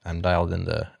I'm dialed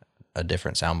into a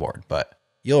different soundboard, but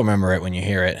you'll remember it when you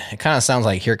hear it. It kind of sounds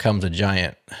like Here Comes a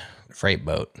Giant Freight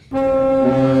Boat.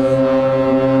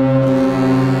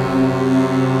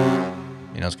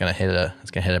 It's gonna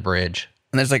hit a bridge.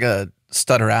 And there's like a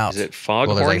stutter out. Is it foghorn?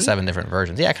 Well, there's like 7 different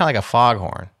versions. Yeah, kind of like a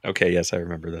foghorn. Okay, yes, I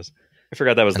remember this. I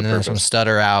forgot that was and the then purpose. There's some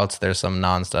stutter outs. There's some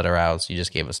non-stutter outs. You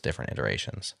just gave us different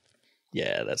iterations.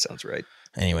 Yeah, that sounds right.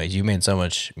 Anyways, you made so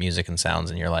much music and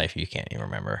sounds in your life you can't even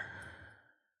remember.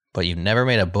 But you've never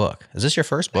made a book. Is this your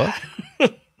first book?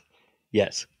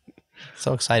 Yes.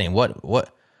 So exciting.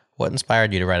 What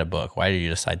inspired you to write a book? Why did you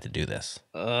decide to do this?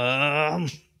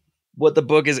 What the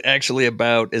book is actually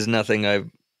about is nothing I've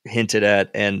hinted at,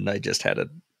 and I just had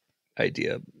an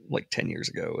idea like 10 years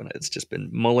ago, and it's just been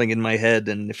mulling in my head,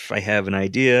 and if I have an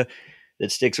idea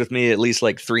that sticks with me at least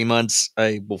like 3 months,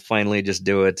 I will finally just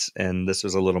do it, and this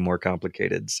was a little more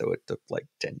complicated, so it took like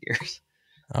 10 years.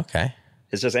 Okay.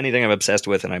 It's just anything I'm obsessed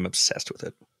with, and I'm obsessed with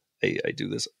it. I do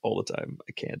this all the time.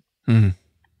 I can't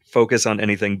focus on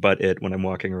anything but it when I'm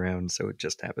walking around, so it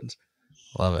just happens.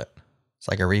 Love it. It's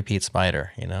like a repeat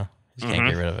spider, you know? You just can't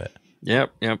get rid of it.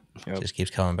 Yep. It just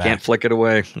keeps coming back. Can't flick it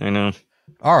away. I know.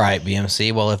 All right,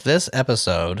 BMC. Well, if this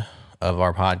episode of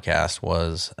our podcast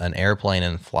was an airplane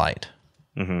in flight,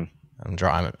 I'm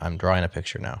drawing a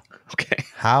picture now. Okay.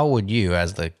 How would you,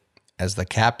 as the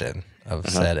captain of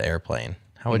said airplane,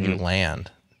 how would you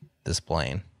land this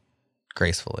plane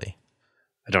gracefully?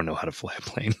 I don't know how to fly a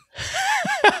plane.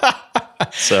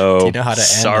 So do you know how to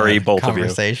sorry, end a both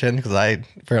conversation? Because I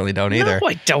apparently don't either. No,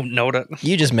 I don't know that.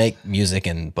 You just make music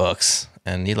and books,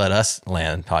 and you let us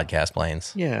land podcast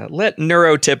planes. Yeah, let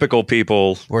neurotypical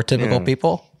people. We're typical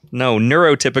people? No,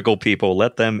 neurotypical people.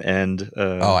 Let them end.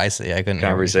 I see. I couldn't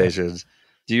conversations.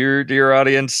 Do your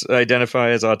audience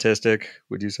identify as autistic?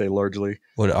 Would you say largely?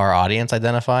 Would our audience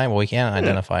identify? Well, we can't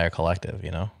identify a collective,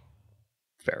 you know.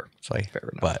 Fair. It's like, fair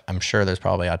enough. But I'm sure there's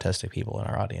probably autistic people in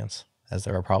our audience, as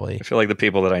there are probably. I feel like the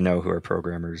people that I know who are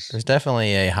programmers. There's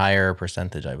definitely a higher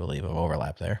percentage, I believe, of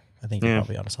overlap there. I think you're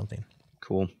probably onto something.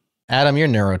 Cool. Adam, you're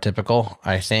neurotypical,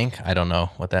 I think. I don't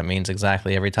know what that means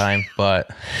exactly every time,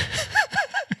 but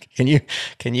can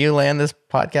you land this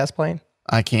podcast plane?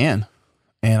 I can,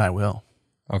 and I will.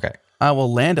 Okay. I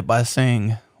will land it by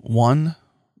saying 1,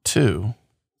 2,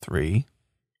 3,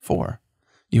 4.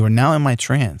 You are now in my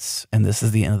trance, and this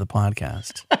is the end of the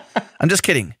podcast. I'm just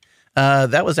kidding.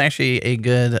 That was actually a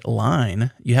good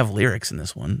line. You have lyrics in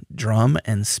this one. Drum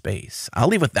and space. I'll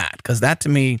leave with that, because that to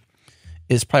me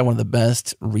is probably one of the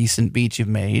best recent beats you've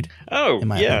made. Oh, in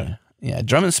my yeah. opinion. Yeah,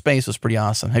 Drum and Space was pretty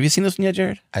awesome. Have you seen this one yet,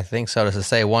 Jared? I think so. Does it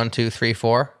say 1, 2, 3,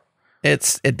 4?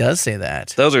 It does say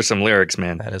that. Those are some lyrics,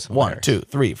 man. That is some 1, lyrics. 2,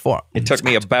 3, 4. It took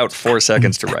me about 4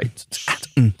 seconds to write.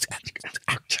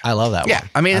 I love that one. Yeah,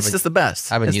 I mean, it's just the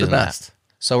best. I've been it's using the best. that.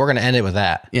 So we're going to end it with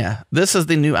that. Yeah, this is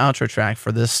the new outro track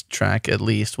for this track, at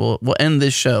least. We'll end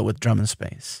this show with Drum and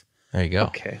Space. There you go.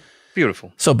 Okay.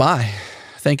 Beautiful. So bye.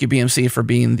 Thank you, BMC, for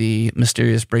being the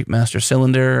mysterious breakmaster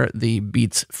cylinder, the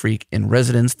beats freak in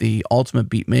residence, the ultimate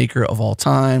beat maker of all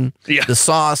time, the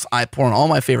sauce I pour on all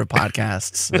my favorite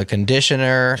podcasts, the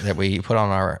conditioner that we put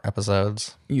on our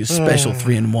episodes. You special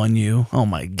 3-in-1, you. Oh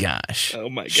my gosh. Oh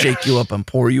my gosh. Shake you up and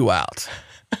pour you out.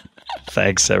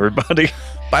 Thanks, everybody.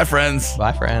 Bye, friends.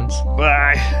 Bye, friends.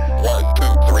 Bye. 1, 2,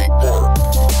 3, 4.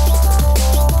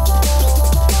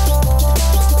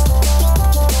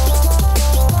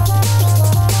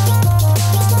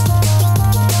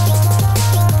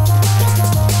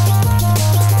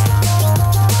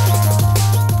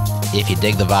 If you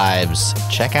dig the vibes,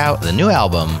 check out the new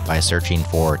album by searching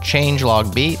for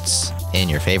Changelog Beats in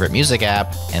your favorite music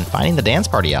app and finding the Dance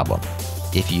Party album.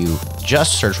 If you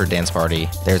just search for Dance Party,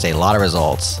 there's a lot of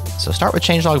results. So start with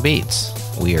Changelog Beats.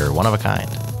 We are one of a kind.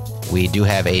 We do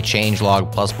have a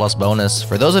Changelog ++ bonus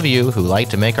for those of you who like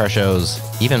to make our shows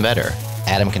even better.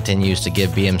 Adam continues to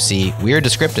give BMC weird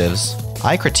descriptives.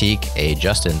 I critique a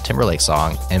Justin Timberlake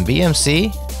song, and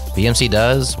BMC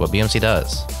does what BMC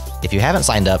does. If you haven't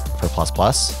signed up for ++,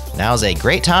 now's a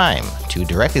great time to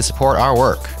directly support our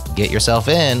work. Get yourself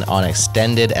in on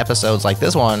extended episodes like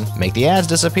this one, make the ads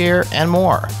disappear, and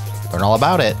more. Learn all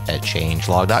about it at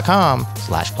changelog.com/++.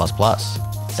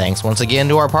 Thanks once again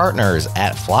to our partners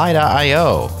at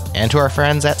Fly.io and to our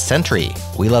friends at Sentry.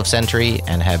 We love Sentry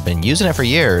and have been using it for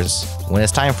years. When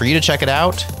it's time for you to check it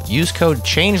out, use code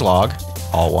CHANGELOG,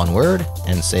 all one word,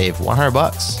 and save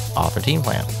 $100 off your team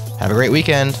plan. Have a great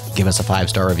weekend. Give us a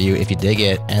 5-star review if you dig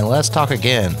it, and let's talk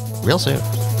again real soon. 4,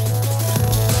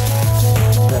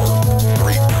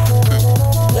 3, 2,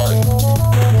 1.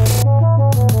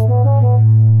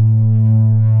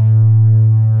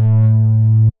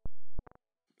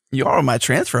 You are on my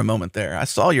transfer a moment there. I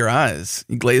saw your eyes.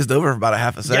 You glazed over for about a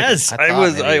half a second. Yes, I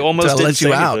thought I almost to didn't let say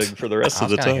you out. anything for the rest I of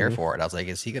was the kind of time. here for it. I was like,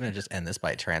 is he going to just end this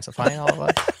by transifying all of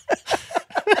us?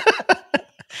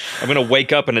 I'm going to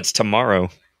wake up and it's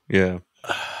tomorrow. Yeah.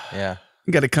 Yeah.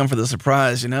 You got to come for the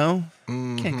surprise, you know?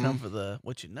 Mhm. Can't come for the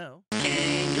what you know.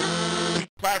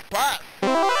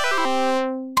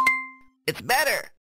 It's better.